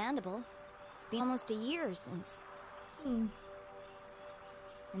understandable. It's been almost a year since... And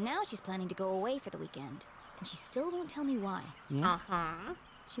now she's planning to go away for the weekend. And she still won't tell me why. Yeah? Uh-huh.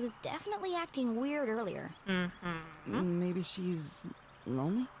 She was definitely acting weird earlier. Maybe she's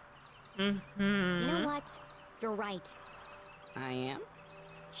lonely? You know what? You're right. I am?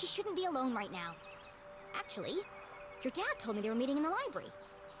 She shouldn't be alone right now. Actually, your dad told me they were meeting in the library.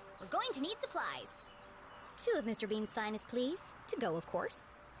 We're going to need supplies. 2 of Mr. Bean's finest, please. To go, of course.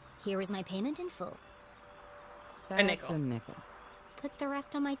 Here is my payment in full. That's nickel. a nickel. Put the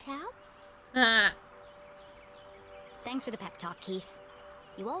rest on my tab? Thanks for the pep talk, Keith.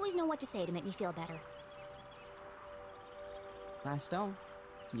 You always know what to say to make me feel better. Last stone.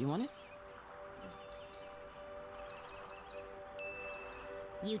 You want it?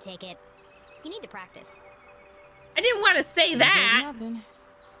 You take it. You need to practice. I didn't want to say that. There's nothing.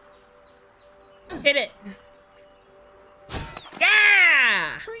 Hit it.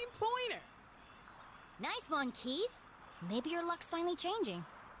 Yeah! 3-pointer! Nice one, Keith. Maybe your luck's finally changing.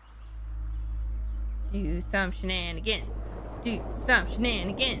 Do some shenanigans. Do some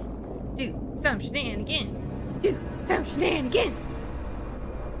shenanigans. Do some shenanigans. Do some shenanigans.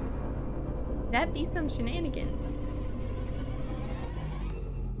 That be some shenanigans.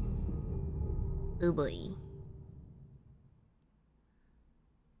 Oh boy.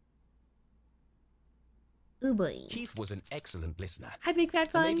 Oh boy. Keith was an excellent listener. Hi, Big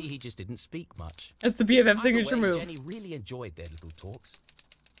Fat Fun. Maybe he just didn't speak much. That's the BFF Either signature way, move. Jenny really enjoyed their little talks.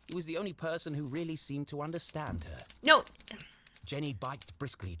 He was the only person who really seemed to understand her. No. Jenny biked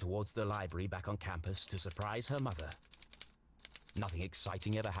briskly towards the library back on campus to surprise her mother. Nothing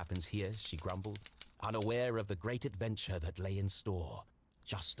exciting ever happens here, she grumbled, unaware of the great adventure that lay in store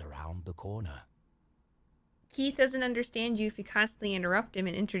just around the corner. Keith doesn't understand you if you constantly interrupt him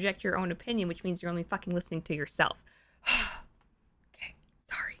and interject your own opinion, which means you're only fucking listening to yourself. Okay,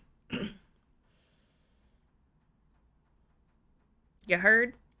 sorry. You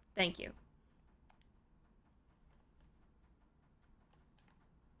heard? Thank you.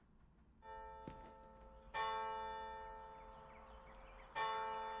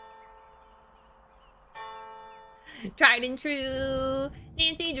 Tried and true,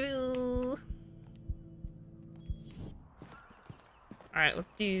 Nancy Drew. Alright,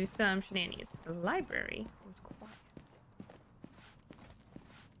 let's do some shenanigans. The library was quiet.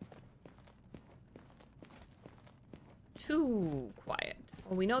 Too quiet.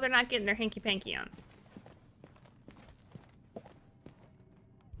 Well, we know they're not getting their hanky-panky on.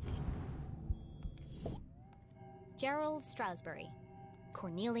 Gerald Stroudsbury.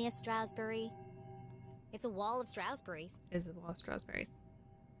 Cornelius Stroudsbury. It's a wall of Stroudsburys. Is the wall of strawberries.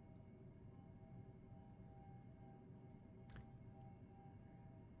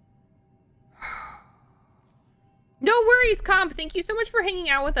 No worries, Comp. Thank you so much for hanging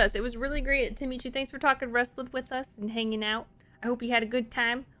out with us. It was really great to meet you. Thanks for talking wrestling with us and hanging out. I hope you had a good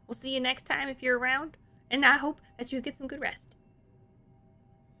time. We'll see you next time if you're around. And I hope that you get some good rest.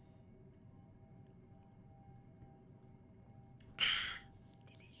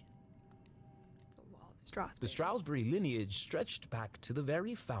 The Stroudsbury lineage stretched back to the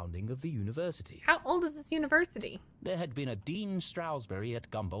very founding of the university. How old is this university? There had been a Dean Stroudsbury at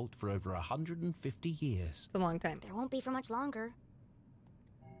Gumboldt for over 150 years. It's a long time. There won't be for much longer.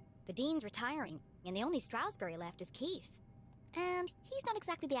 The dean's retiring, and the only Stroudsbury left is Keith. And he's not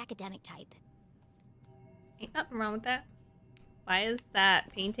exactly the academic type. Ain't nothing wrong with that. Why is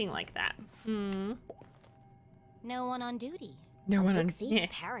that painting like that? No one on duty. No one on Big Thief's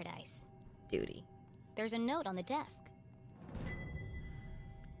paradise. duty. There's a note on the desk.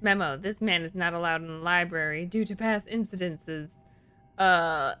 Memo, this man is not allowed in the library due to past incidents.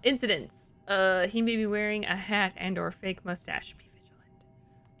 He may be wearing a hat and or fake mustache. Be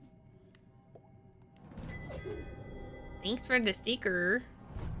vigilant. Thanks for the sticker.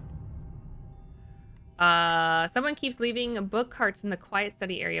 Someone keeps leaving book carts in the quiet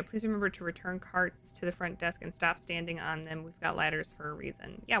study area. Please remember to return carts to the front desk and stop standing on them. We've got ladders for a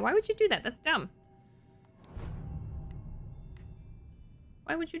reason. Yeah, why would you do that? That's dumb.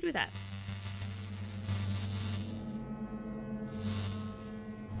 Why would you do that?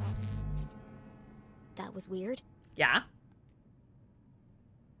 That was weird. Yeah.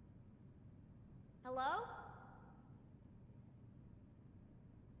 Hello?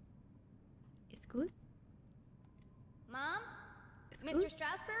 Excuse? Mom? Excuse? Mr.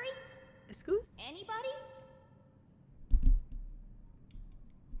 Strasberry? Excuse? Anybody?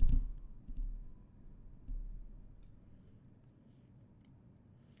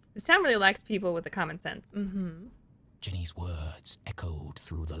 This town really likes people with the common sense. Jenny's words echoed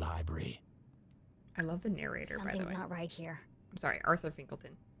through the library. I love the narrator, by the way. Something's not right here. I'm sorry, Arthur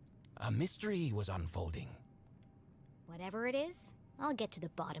Finkelton. A mystery was unfolding. Whatever it is, I'll get to the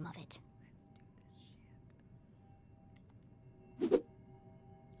bottom of it.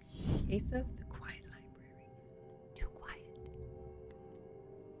 Case of the quiet library. Too quiet.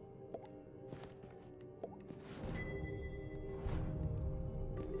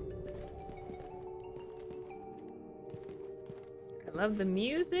 I love the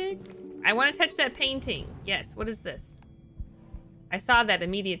music. I want to touch that painting. Yes, what is this? I saw that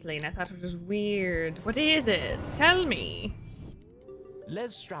immediately and I thought it was weird. What is it? Tell me.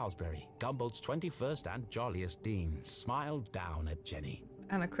 Les Stroudsbury, Gumbold's 21st and jolliest dean, smiled down at Jenny.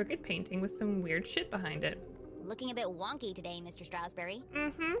 On a crooked painting with some weird shit behind it. Looking a bit wonky today, Mr. Strasberry.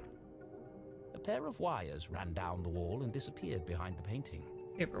 A pair of wires ran down the wall and disappeared behind the painting.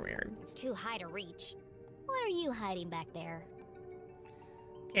 Super weird. It's too high to reach. What are you hiding back there?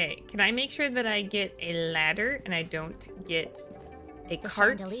 Okay, can I make sure that I get a ladder and I don't get a The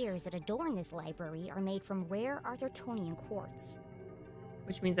cart? chandeliers that adorn this library are made from rare Arthurtonian quartz.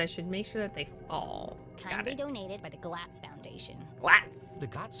 Which means I should make sure that they fall. Got Kindly it. donated by the Glatz Foundation. Glatz. The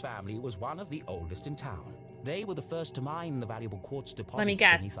Glatz family was one of the oldest in town. They were the first to mine the valuable quartz deposits Let me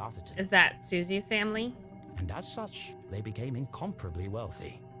guess. beneath Arthurton. Is that Susie's family? And as such, they became incomparably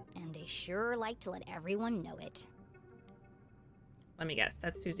wealthy. And they sure like to let everyone know it. Let me guess.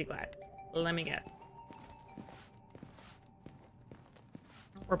 That's Susie Glatz. Let me guess.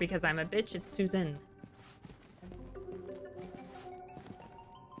 Or because I'm a bitch, it's Susan.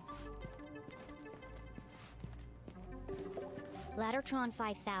 Laddertron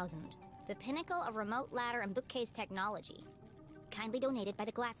 5000, the pinnacle of remote ladder and bookcase technology. Kindly donated by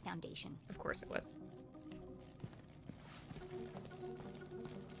the Glatz Foundation. Of course it was.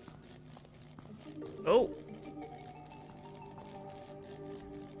 Oh.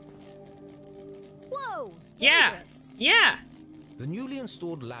 Whoa! Yeah. Dangerous. Yeah. The newly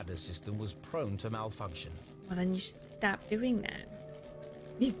installed ladder system was prone to malfunction. Well, then you should stop doing that.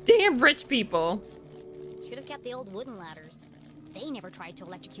 These damn rich people. Should have kept the old wooden ladders. They never tried to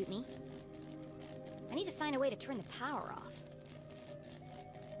electrocute me. I need to find a way to turn the power off.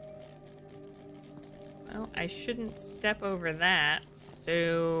 Well, I shouldn't step over that,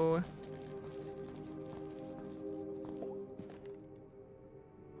 so...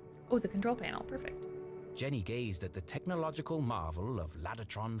 Oh, the control panel. Perfect. Jenny gazed at the technological marvel of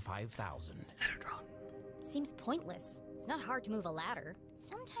Laddertron 5000. Laddertron. Seems pointless. It's not hard to move a ladder.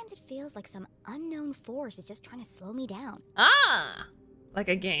 Sometimes it feels like some unknown force is just trying to slow me down. Ah! Like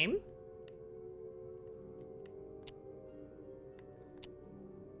a game?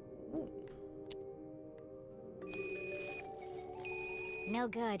 Ooh. No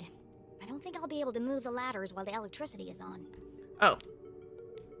good. I don't think I'll be able to move the ladders while the electricity is on. Oh.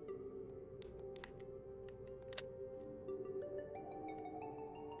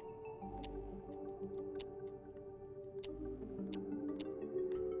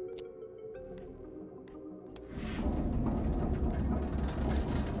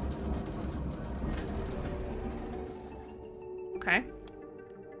 Okay.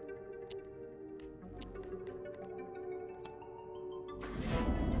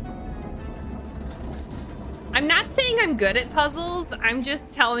 I'm not saying I'm good at puzzles. I'm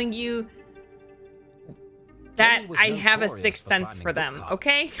just telling you that Jenny was I have a notorious sixth for sense finding for them, book cards.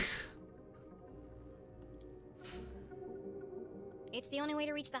 okay? It's the only way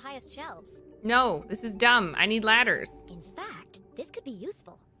to reach the highest shelves. No, this is dumb. I need ladders. In fact, this could be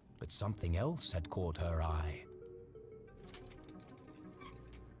useful. But something else had caught her eye.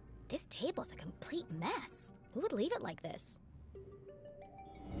 This table's a complete mess. Who would leave it like this?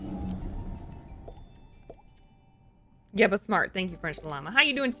 Yebba Smart. Thank you, French Llama. How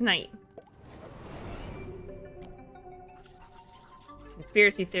you doing tonight?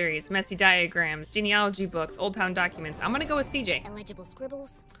 Conspiracy theories, messy diagrams, genealogy books, Old Town documents. I'm gonna go with CJ. Illegible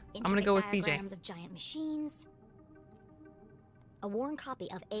scribbles. I'm gonna go with CJ. Diagrams of giant machines. A worn copy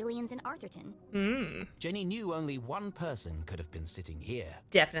of Aliens in Arthurton. Jenny knew only one person could have been sitting here.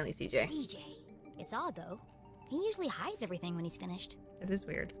 Definitely CJ. CJ. It's odd, though. He usually hides everything when he's finished. It is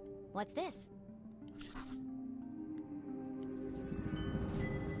weird. What's this?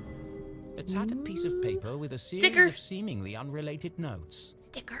 A tattered piece of paper with a series Sticker. of seemingly unrelated notes.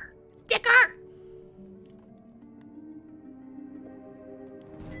 Sticker. Sticker!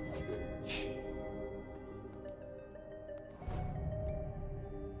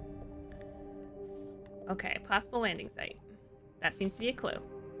 Okay, possible landing site. That seems to be a clue.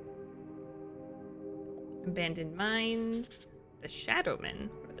 Abandoned mines. The Shadowmen.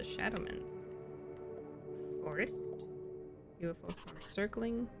 What are the Shadowmen? Forest. UFO swarm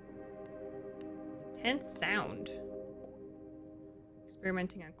circling. Tense sound.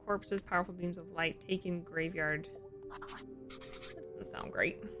 Experimenting on corpses. Powerful beams of light. Taken graveyard. That doesn't sound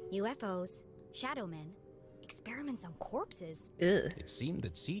great. UFOs, Shadowmen, experiments on corpses. Ugh. It seemed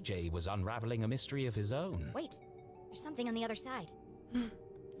that CJ was unraveling a mystery of his own. Wait, there's something on the other side.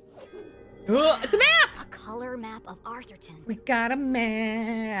 Oh, it's a map! A color map of Arthurton. We got a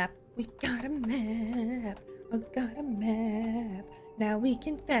map. We got a map. We got a map. Now we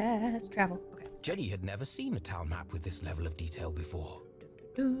can fast travel. Okay. Jenny had never seen a town map with this level of detail before.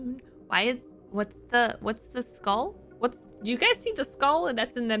 Why is what's the skull? Do you guys see the skull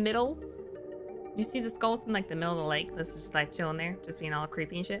that's in the middle? Do you see the skull? It's in like the middle of the lake. That's just like chilling there, just being all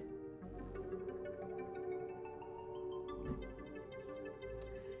creepy and shit.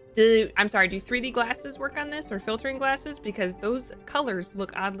 I'm sorry, do 3D glasses work on this, or filtering glasses? Because those colors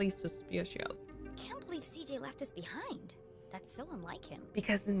look oddly suspicious. Can't believe CJ left this behind. That's so unlike him.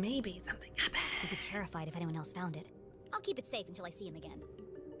 Because maybe something happened. He'd be terrified if anyone else found it. I'll keep it safe until I see him again.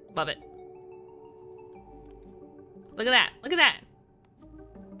 Love it. Look at that. Look at that.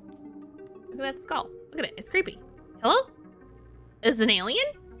 Look at that skull. Look at it. It's creepy. Hello? Is it an alien?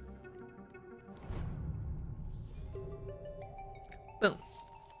 Boom.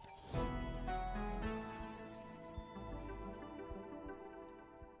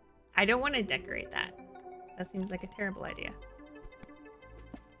 I don't want to decorate that. That seems like a terrible idea. I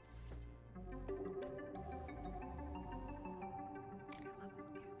love this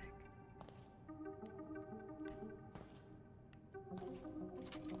music.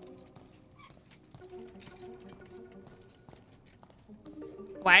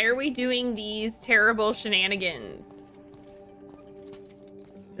 Why are we doing these terrible shenanigans?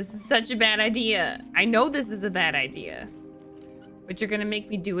 This is such a bad idea. I know this is a bad idea. But you're gonna make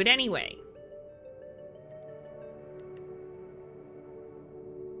me do it anyway.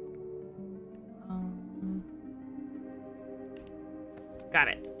 Got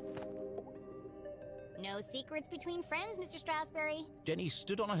it. No secrets between friends, Mr. Strasberry. Jenny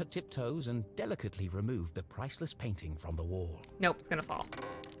stood on her tiptoes and delicately removed the priceless painting from the wall. Nope, it's gonna fall.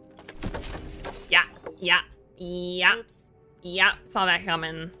 Yeah. Oops. Yeah, saw that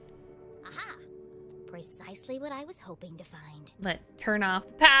coming. Aha! Precisely what I was hoping to find. Let's turn off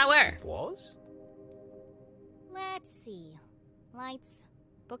the power. It was? Let's see. Lights,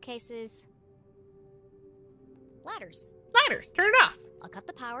 bookcases, ladders. Ladders, turn it off. I'll cut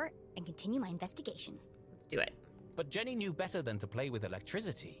the power and continue my investigation. Let's do it. But Jenny knew better than to play with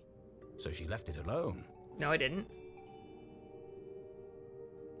electricity, so she left it alone. No, I didn't.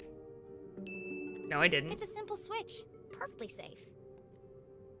 No, I didn't. It's a simple switch. Perfectly safe.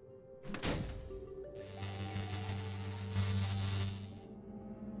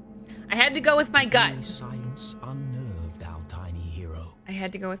 I had to go with my gut. The silence unnerved our tiny hero. I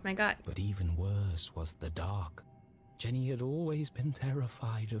had to go with my gut. But even worse was the dark. Jenny had always been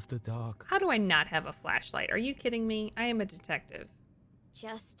terrified of the dark. How do I not have a flashlight? Are you kidding me? I am a detective.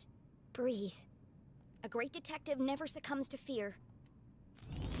 Just breathe. A great detective never succumbs to fear.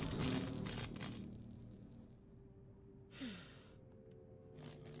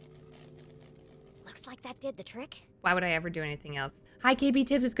 Looks like that did the trick. Why would I ever do anything else? Hi, KB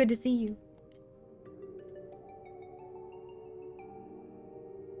Tibbs. It's good to see you.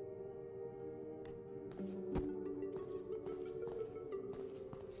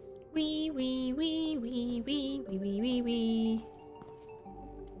 Wee, wee, wee, wee, wee, wee, wee, wee, wee.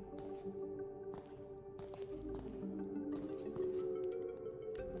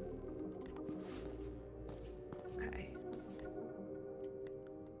 Okay.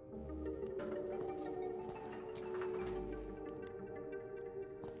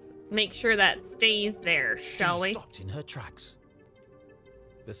 Let's make sure that stays there, shall Jenny we? stopped in her tracks.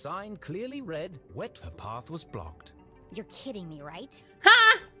 The sign clearly read, "Wet." Her path was blocked. You're kidding me, right?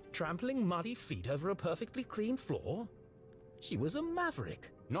 Ha! Trampling muddy feet over a perfectly clean floor? She was a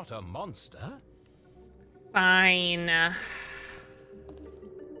maverick, not a monster. Fine.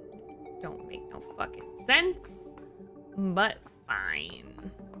 Don't make no fucking sense, but fine.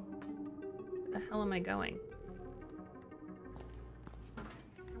 Where the hell am I going?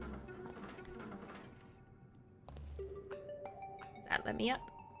 Does that let me up?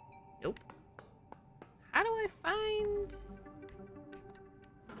 Nope. find...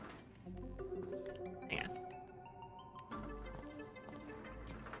 Hang on.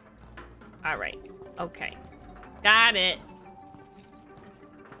 Alright. Okay. Got it.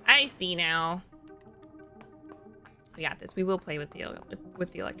 I see now. We got this. We will play with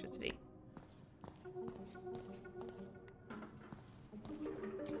the electricity.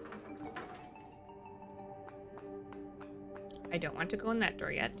 I don't want to go in that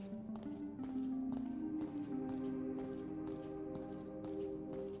door yet.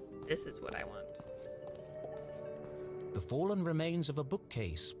 This is what I want. The fallen remains of a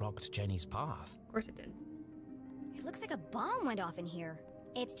bookcase blocked Jenny's path. Of course it did. It looks like a bomb went off in here.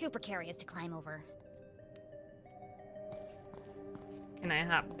 It's too precarious to climb over. Can I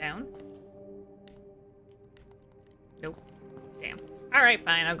hop down? Nope. Damn. Alright,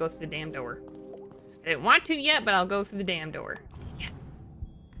 fine. I'll go through the damn door. I didn't want to yet, but I'll go through the damn door. Yes.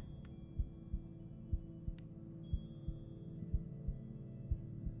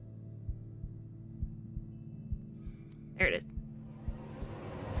 There it is.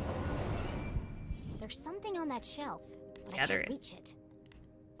 There's something on that shelf, but Yeah, I there can't is. reach it.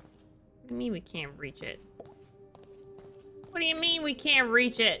 What do you mean we can't reach it? What do you mean we can't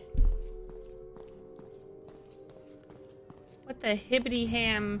reach it? What the hibbity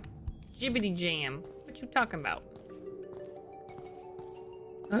ham jibbity jam? What you talking about?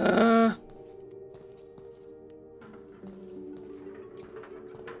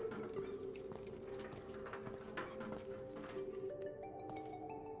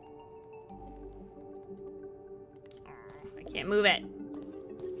 I can't move it.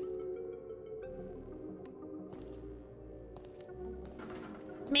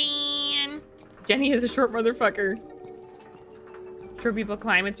 Man. Jenny is a short motherfucker. Short people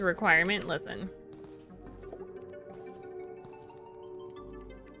climb, it's a requirement. Listen.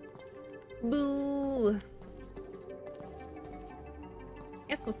 Boo.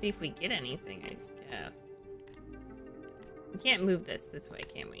 Guess we'll see if we get anything, I guess. We can't move this way,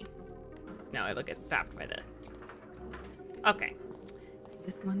 can we? No, it'll get stopped by this. Okay.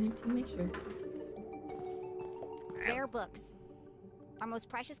 Just wanted to make sure. Rare books. Our most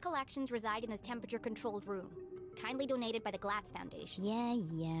precious collections reside in this temperature-controlled room. Kindly donated by the Glatz Foundation.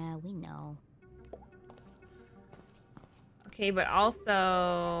 Yeah, we know. Okay, but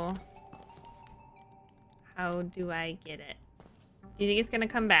also... How do I get it? Do you think it's gonna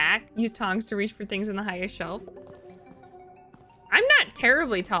come back? Use tongs to reach for things on the highest shelf? I'm not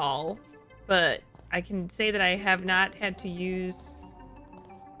terribly tall, but I can say that I have not had to use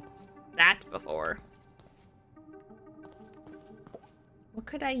that before. What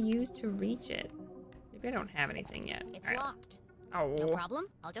could I use to reach it? Maybe I don't have anything yet. It's All right. locked. Oh. No problem.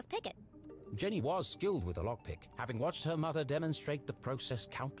 I'll just pick it. Jenny was skilled with a lockpick, having watched her mother demonstrate the process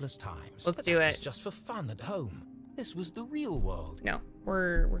countless times. Let's But do that it. was just for fun at home. This was the real world. No,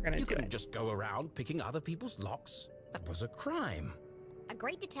 we're gonna You do couldn't it. just go around picking other people's locks. That was a crime. A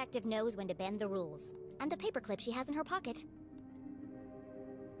great detective knows when to bend the rules. And the paperclip she has in her pocket.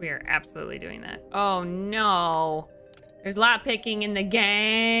 We are absolutely doing that. Oh no. There's lot picking in the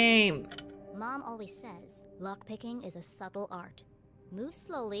game. Mom always says, lockpicking is a subtle art. Move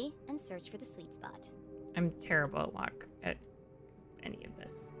slowly and search for the sweet spot. I'm terrible at any of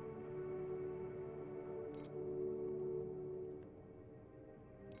this.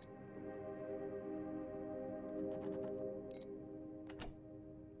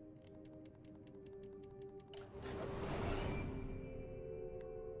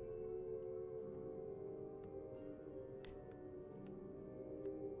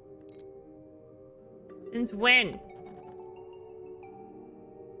 Since when?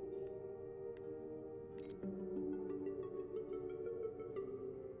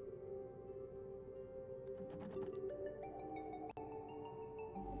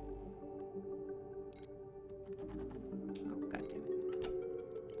 Oh, God damn it.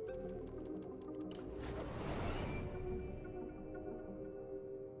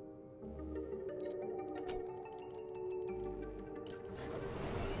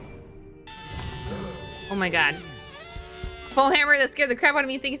 Oh my god. Full hammer that scared the crap out of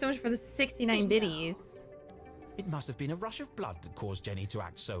me. Thank you so much for the 69 biddies. It must have been a rush of blood that caused Jenny to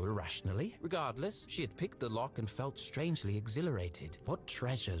act so irrationally. Regardless, she had picked the lock and felt strangely exhilarated. What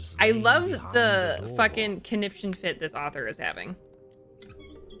treasures I lay love behind the door? fucking conniption fit this author is having.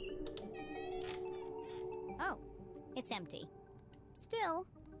 Oh, it's empty. Still,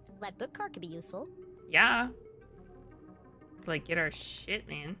 that book cart could be useful. Yeah. Like, get our shit,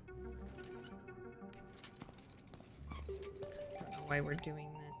 man. Don't know why we're doing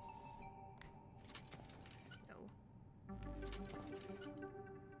this. No.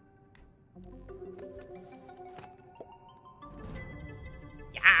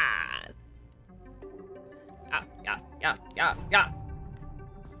 Yes, yes.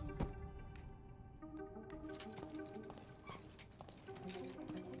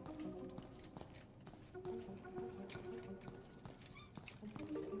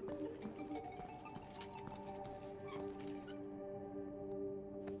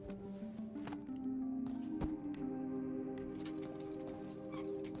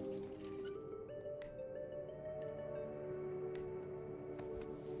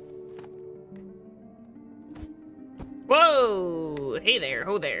 Whoa! Hey there,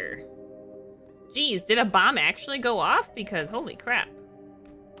 ho there. Geez, did a bomb actually go off? Because holy crap.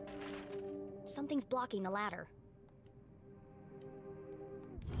 Something's blocking the ladder.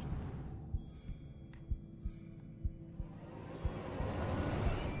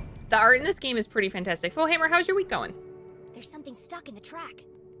 The art in this game is pretty fantastic. Hammer, how's your week going? There's something stuck in the track.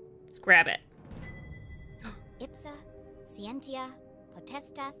 Let's grab it. Ipsa, scientia,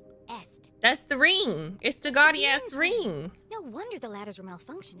 potestas, est. That's the ring. It's the gaudy ass ring. No wonder the ladders were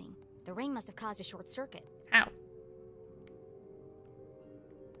malfunctioning. The ring must have caused a short circuit. How?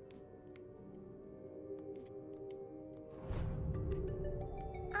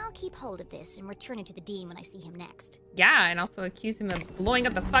 I'll keep hold of this and return it to the dean when I see him next. Yeah, and also accuse him of blowing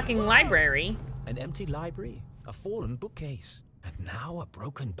up the fucking library. An empty library, a fallen bookcase, and now a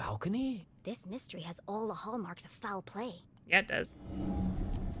broken balcony? This mystery has all the hallmarks of foul play. Yeah, it does.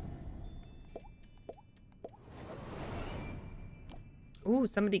 Ooh,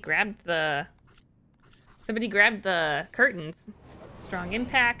 somebody grabbed the curtains. Strong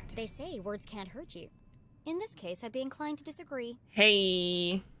impact. They say words can't hurt you. In this case, I'd be inclined to disagree.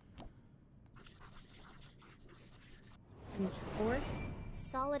 Hey. Force?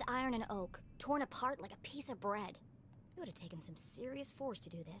 Solid iron and oak, torn apart like a piece of bread. It would have taken some serious force to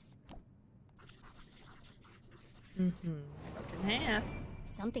do this. Broken half.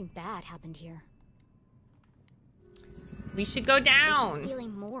 Something bad happened here. We should go down. This is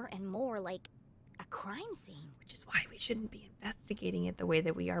feeling more and more like a crime scene. Which is why we shouldn't be investigating it the way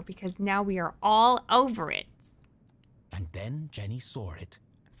that we are, because now we are all over it. And then Jenny saw it.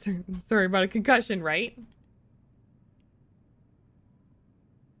 I'm sorry about a concussion, right?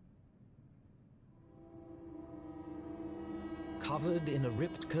 Covered in a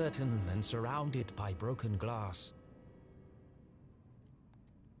ripped curtain and surrounded by broken glass.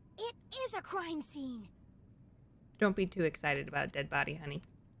 It is a crime scene. Don't be too excited about a dead body, honey.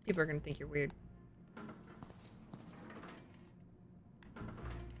 People are gonna think you're weird.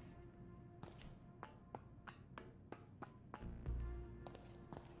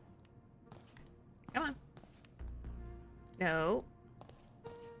 Come on. No.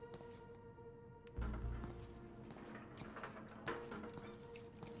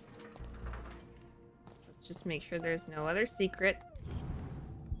 Let's just make sure there's no other secrets.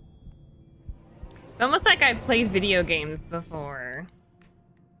 It's almost like I've played video games before.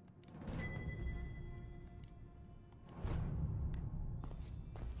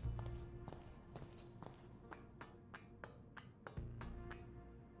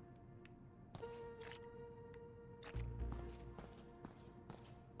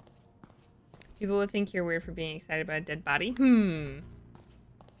 People would think you're weird for being excited about a dead body.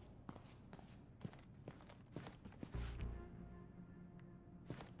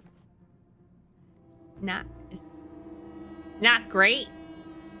 It's not great.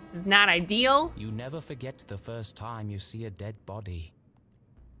 This is not ideal. You never forget the first time you see a dead body.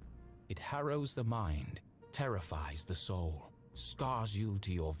 It harrows the mind, terrifies the soul, scars you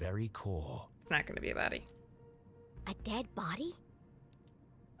to your very core. It's not going to be a body. A dead body?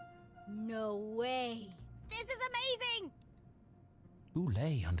 No way. This is amazing! Who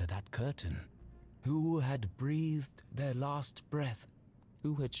lay under that curtain? Who had breathed their last breath?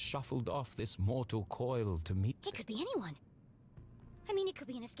 Who had shuffled off this mortal coil to meet... It could be anyone. I mean, it could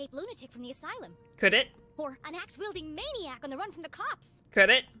be an escaped lunatic from the asylum. Could it? Or an axe-wielding maniac on the run from the cops. Could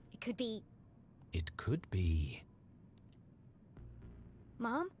it? It could be... It could be...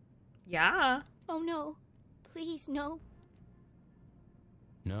 Mom? Yeah. Oh no. Please, no.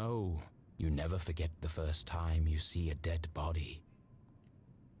 No, you never forget the first time you see a dead body.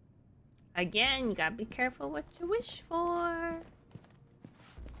 Again, you gotta be careful what you wish for.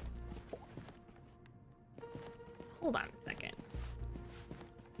 Hold on a second.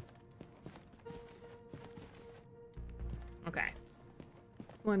 Okay.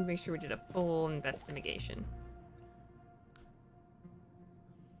 Want to make sure we did a full investigation.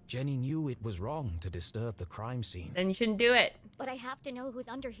 Jenny knew it was wrong to disturb the crime scene. Then you shouldn't do it. But I have to know who's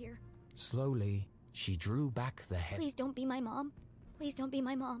under here. Slowly, she drew back the head. Please don't be my mom. Please don't be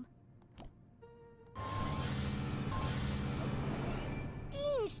my mom.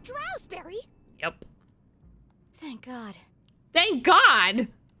 Dean Stroudsbury? Yep. Thank God. Thank God!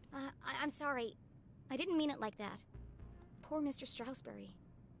 I'm sorry. I didn't mean it like that. Poor Mr. Strasberry.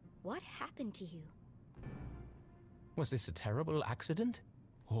 What happened to you? Was this a terrible accident?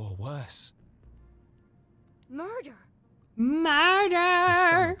 Or worse? Murder! Her Murder!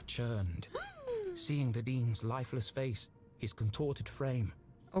 stomach churned. Seeing the Dean's lifeless face, his contorted frame,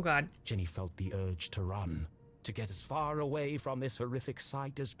 Oh God. Jenny felt the urge to run, to get as far away from this horrific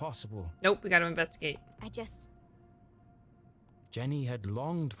sight as possible. Nope, we gotta investigate. Jenny had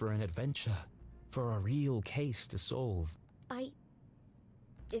longed for an adventure, for a real case to solve. I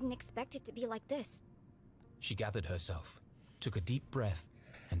didn't expect it to be like this. She gathered herself, took a deep breath,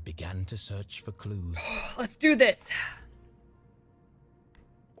 and began to search for clues. Let's do this!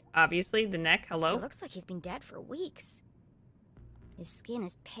 Obviously, the neck, hello? He looks like he's been dead for weeks. His skin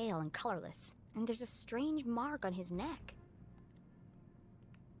is pale and colorless, and there's a strange mark on his neck.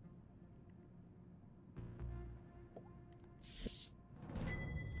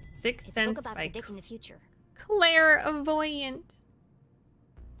 Sixth It's a Sense book about by predicting the future. Clairvoyant.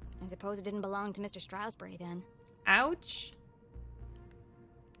 I suppose it didn't belong to Mr. Strasberry then. Ouch.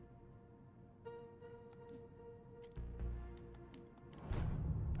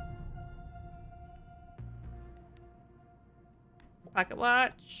 Pocket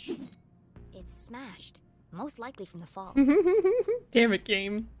watch. It's smashed, most likely from the fall. Damn it,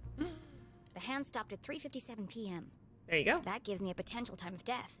 game. The hand stopped at 3:57 p.m. There you go. That gives me a potential time of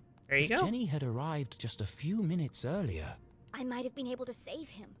death. There you If go. Jenny had arrived just a few minutes earlier, I might have been able to save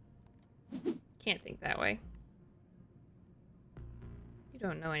him. Can't think that way. You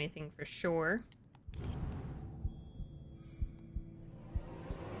don't know anything for sure.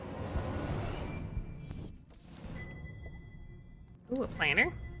 Ooh, a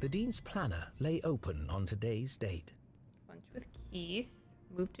planner. the Dean's planner lay open on today's date. Lunch with Keith.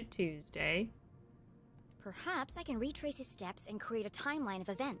 Move to Tuesday. Perhaps I can retrace his steps and create a timeline of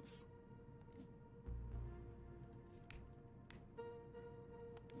events.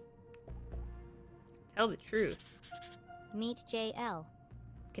 Tell the truth. Meet JL.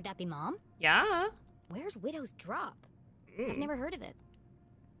 Could that be Mom? Yeah. Where's Widow's Drop? I've never heard of it.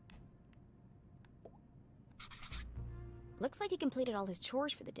 Looks like he completed all his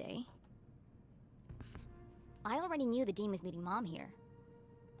chores for the day. I already knew the Dean was meeting Mom here.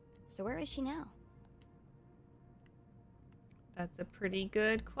 So where is she now? That's a pretty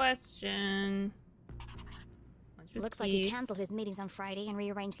good question. Lunch with Looks like he Keith. cancelled his meetings on Friday and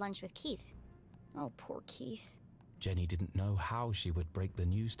rearranged lunch with Keith. Oh, poor Keith. Jenny didn't know how she would break the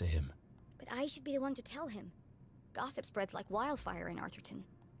news to him. But I should be the one to tell him. Gossip spreads like wildfire in Arthurton.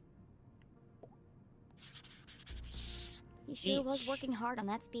 He sure was Speech. working hard on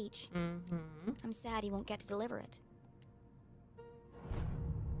that speech. Mm-hmm. I'm sad he won't get to deliver it.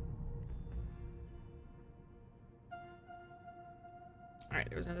 Alright,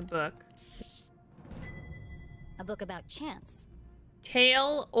 there was another book. A book about chance.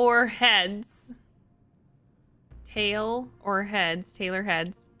 Tail or heads? Tail or heads? Taylor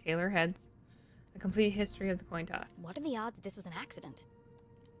heads. Taylor heads. A complete history of the coin toss. What are the odds this was an accident?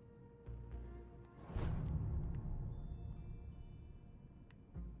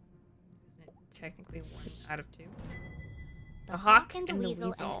 Isn't it technically 1 out of 2? The The Hawk Hawk and the and the Weasel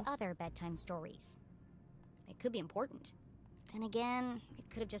Weasel. and other bedtime stories. It could be important. Then again, it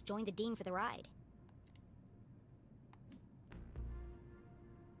could have just joined the Dean for the ride.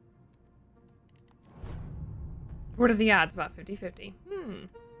 What are the odds? About 50-50.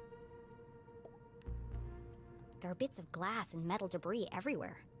 There are bits of glass and metal debris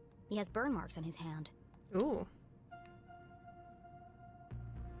everywhere. He has burn marks on his hand. Ooh.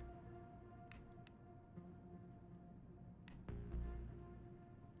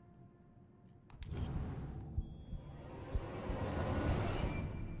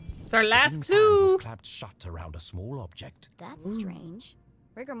 It's our The last Dean's hand was clue. clamped shut around a small object. That's strange.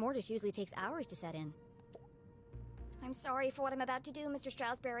 Rigor mortis usually takes hours to set in. I'm sorry for what I'm about to do, Mr.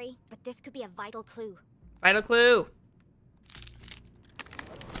 Strasberry, but this could be a vital clue. Vital clue.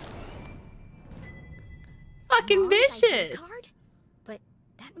 Fucking Mom's ID vicious. card? But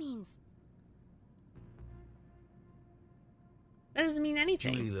that means That doesn't mean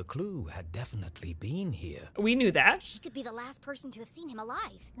anything. Julie LeClue had definitely been here. We knew that. she could be the last person to have seen him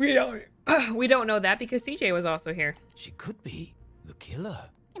alive. We don't. We don't know that because CJ was also here. She could be the killer.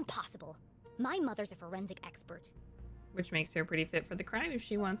 Impossible. My mother's a forensic expert. Which makes her pretty fit for the crime if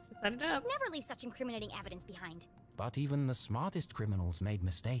she wants to set it She'd up. never leave such incriminating evidence behind. But even the smartest criminals made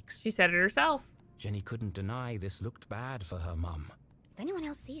mistakes. She said it herself. Jenny couldn't deny this looked bad for her mum. If anyone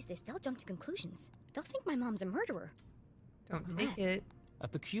else sees this, they'll jump to conclusions. They'll think my mom's a murderer. Don't Unless- take it. A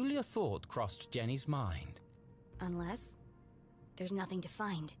peculiar thought crossed Jenny's mind. Unless there's nothing to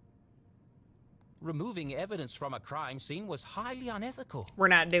find. Removing evidence from a crime scene was highly unethical. We're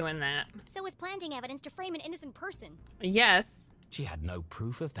not doing that. So is planting evidence to frame an innocent person. Yes. She had no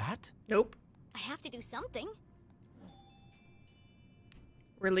proof of that. Nope. I have to do something.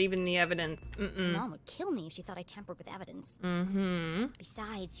 We're leaving the evidence. Mom would kill me if she thought I tampered with evidence.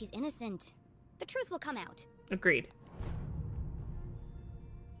 Besides, she's innocent. The truth will come out. Agreed.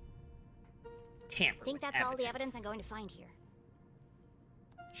 Tamper Think with that's all the evidence I'm going to find here.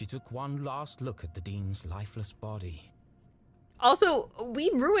 She took one last look at the dean's lifeless body. Also,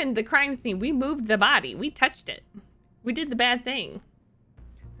 we ruined the crime scene. We moved the body. We touched it. We did the bad thing.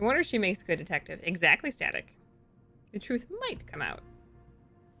 I wonder if she makes a good detective. Exactly, Static. The truth might come out.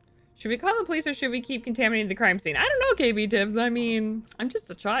 Should we call the police or should we keep contaminating the crime scene? I don't know, KB Tibbs. I mean, I'm just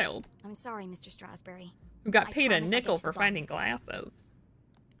a child. I'm sorry, Mr. Strasberry. Who got paid a nickel for finding glasses.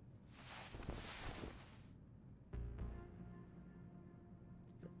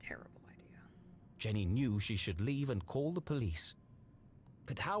 Terrible idea. Jenny knew she should leave and call the police.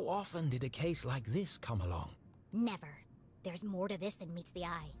 But how often did a case like this come along? Never. There's more to this than meets the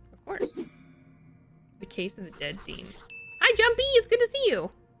eye. Of course. The case of the dead dean. Hi, Jumpy. It's good to see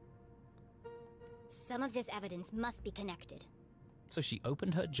you. Some of this evidence must be connected. So she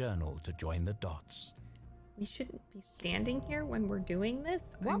opened her journal to join the dots. We shouldn't be standing here when we're doing this.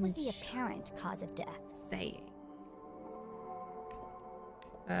 What was the apparent cause of death? Saying.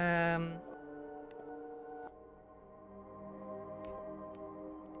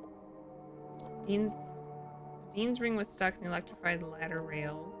 Dean's ring was stuck in the electrified ladder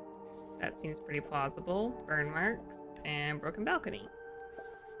rails. That seems pretty plausible. Burn marks and broken balcony.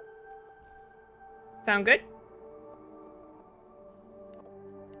 Sound good?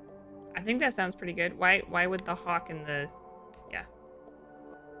 I think that sounds pretty good. Why would the hawk and the... Yeah.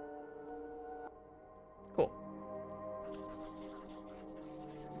 Cool.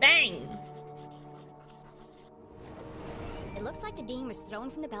 Bang! It looks like the dean was thrown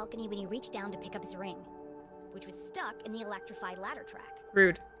from the balcony when he reached down to pick up his ring, which was stuck in the electrified ladder track.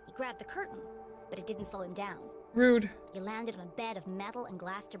 Rude. He grabbed the curtain, but it didn't slow him down. Rude. He landed on a bed of metal and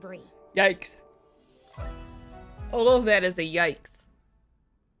glass debris. Yikes. All of that is a yikes.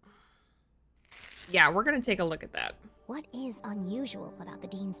 Yeah, we're gonna take a look at that. What is unusual about the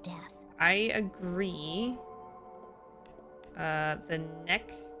dean's death? I agree. The neck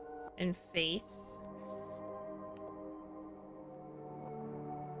and face.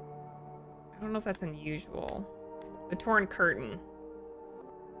 I don't know if that's unusual. The torn curtain.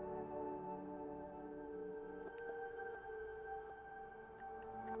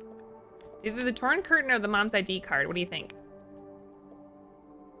 It's either the torn curtain or the mom's ID card. What do you think?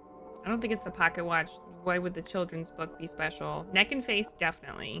 I don't think it's the pocket watch. Why would the children's book be special? Neck and face,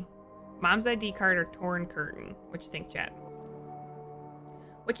 definitely. Mom's ID card or torn curtain. What you think, chat?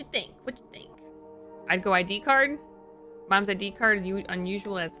 What you think? What you think? I'd go ID card. Mom's ID card is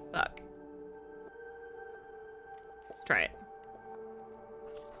unusual as fuck. Let's try it.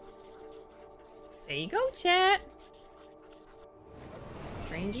 There you go, chat.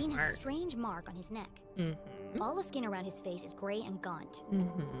 Strange Dean mark. has a strange mark on his neck. All the skin around his face is gray and gaunt.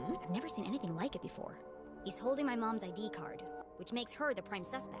 I've never seen anything like it before. He's holding my mom's ID card, which makes her the prime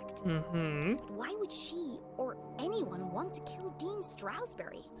suspect. But why would she or anyone want to kill Dean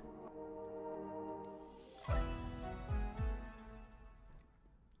Strasberry?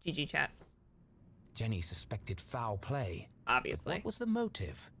 GG, chat. Jenny suspected foul play. Obviously. What was the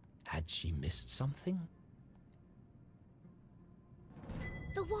motive? Had she missed something?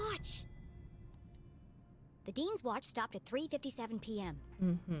 The watch! The dean's watch stopped at 3:57 p.m.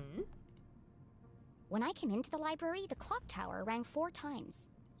 When I came into the library, the clock tower rang 4 times.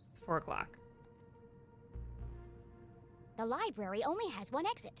 It's 4 o'clock. The library only has 1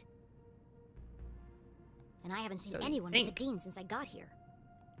 exit. And I haven't seen So you anyone but think. the dean since I got here.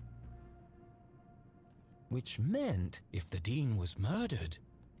 Which meant if the dean was murdered...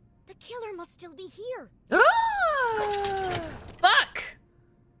 The killer must still be here. Ah! Fuck!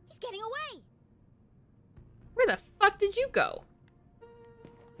 He's getting away. Where the fuck did you go?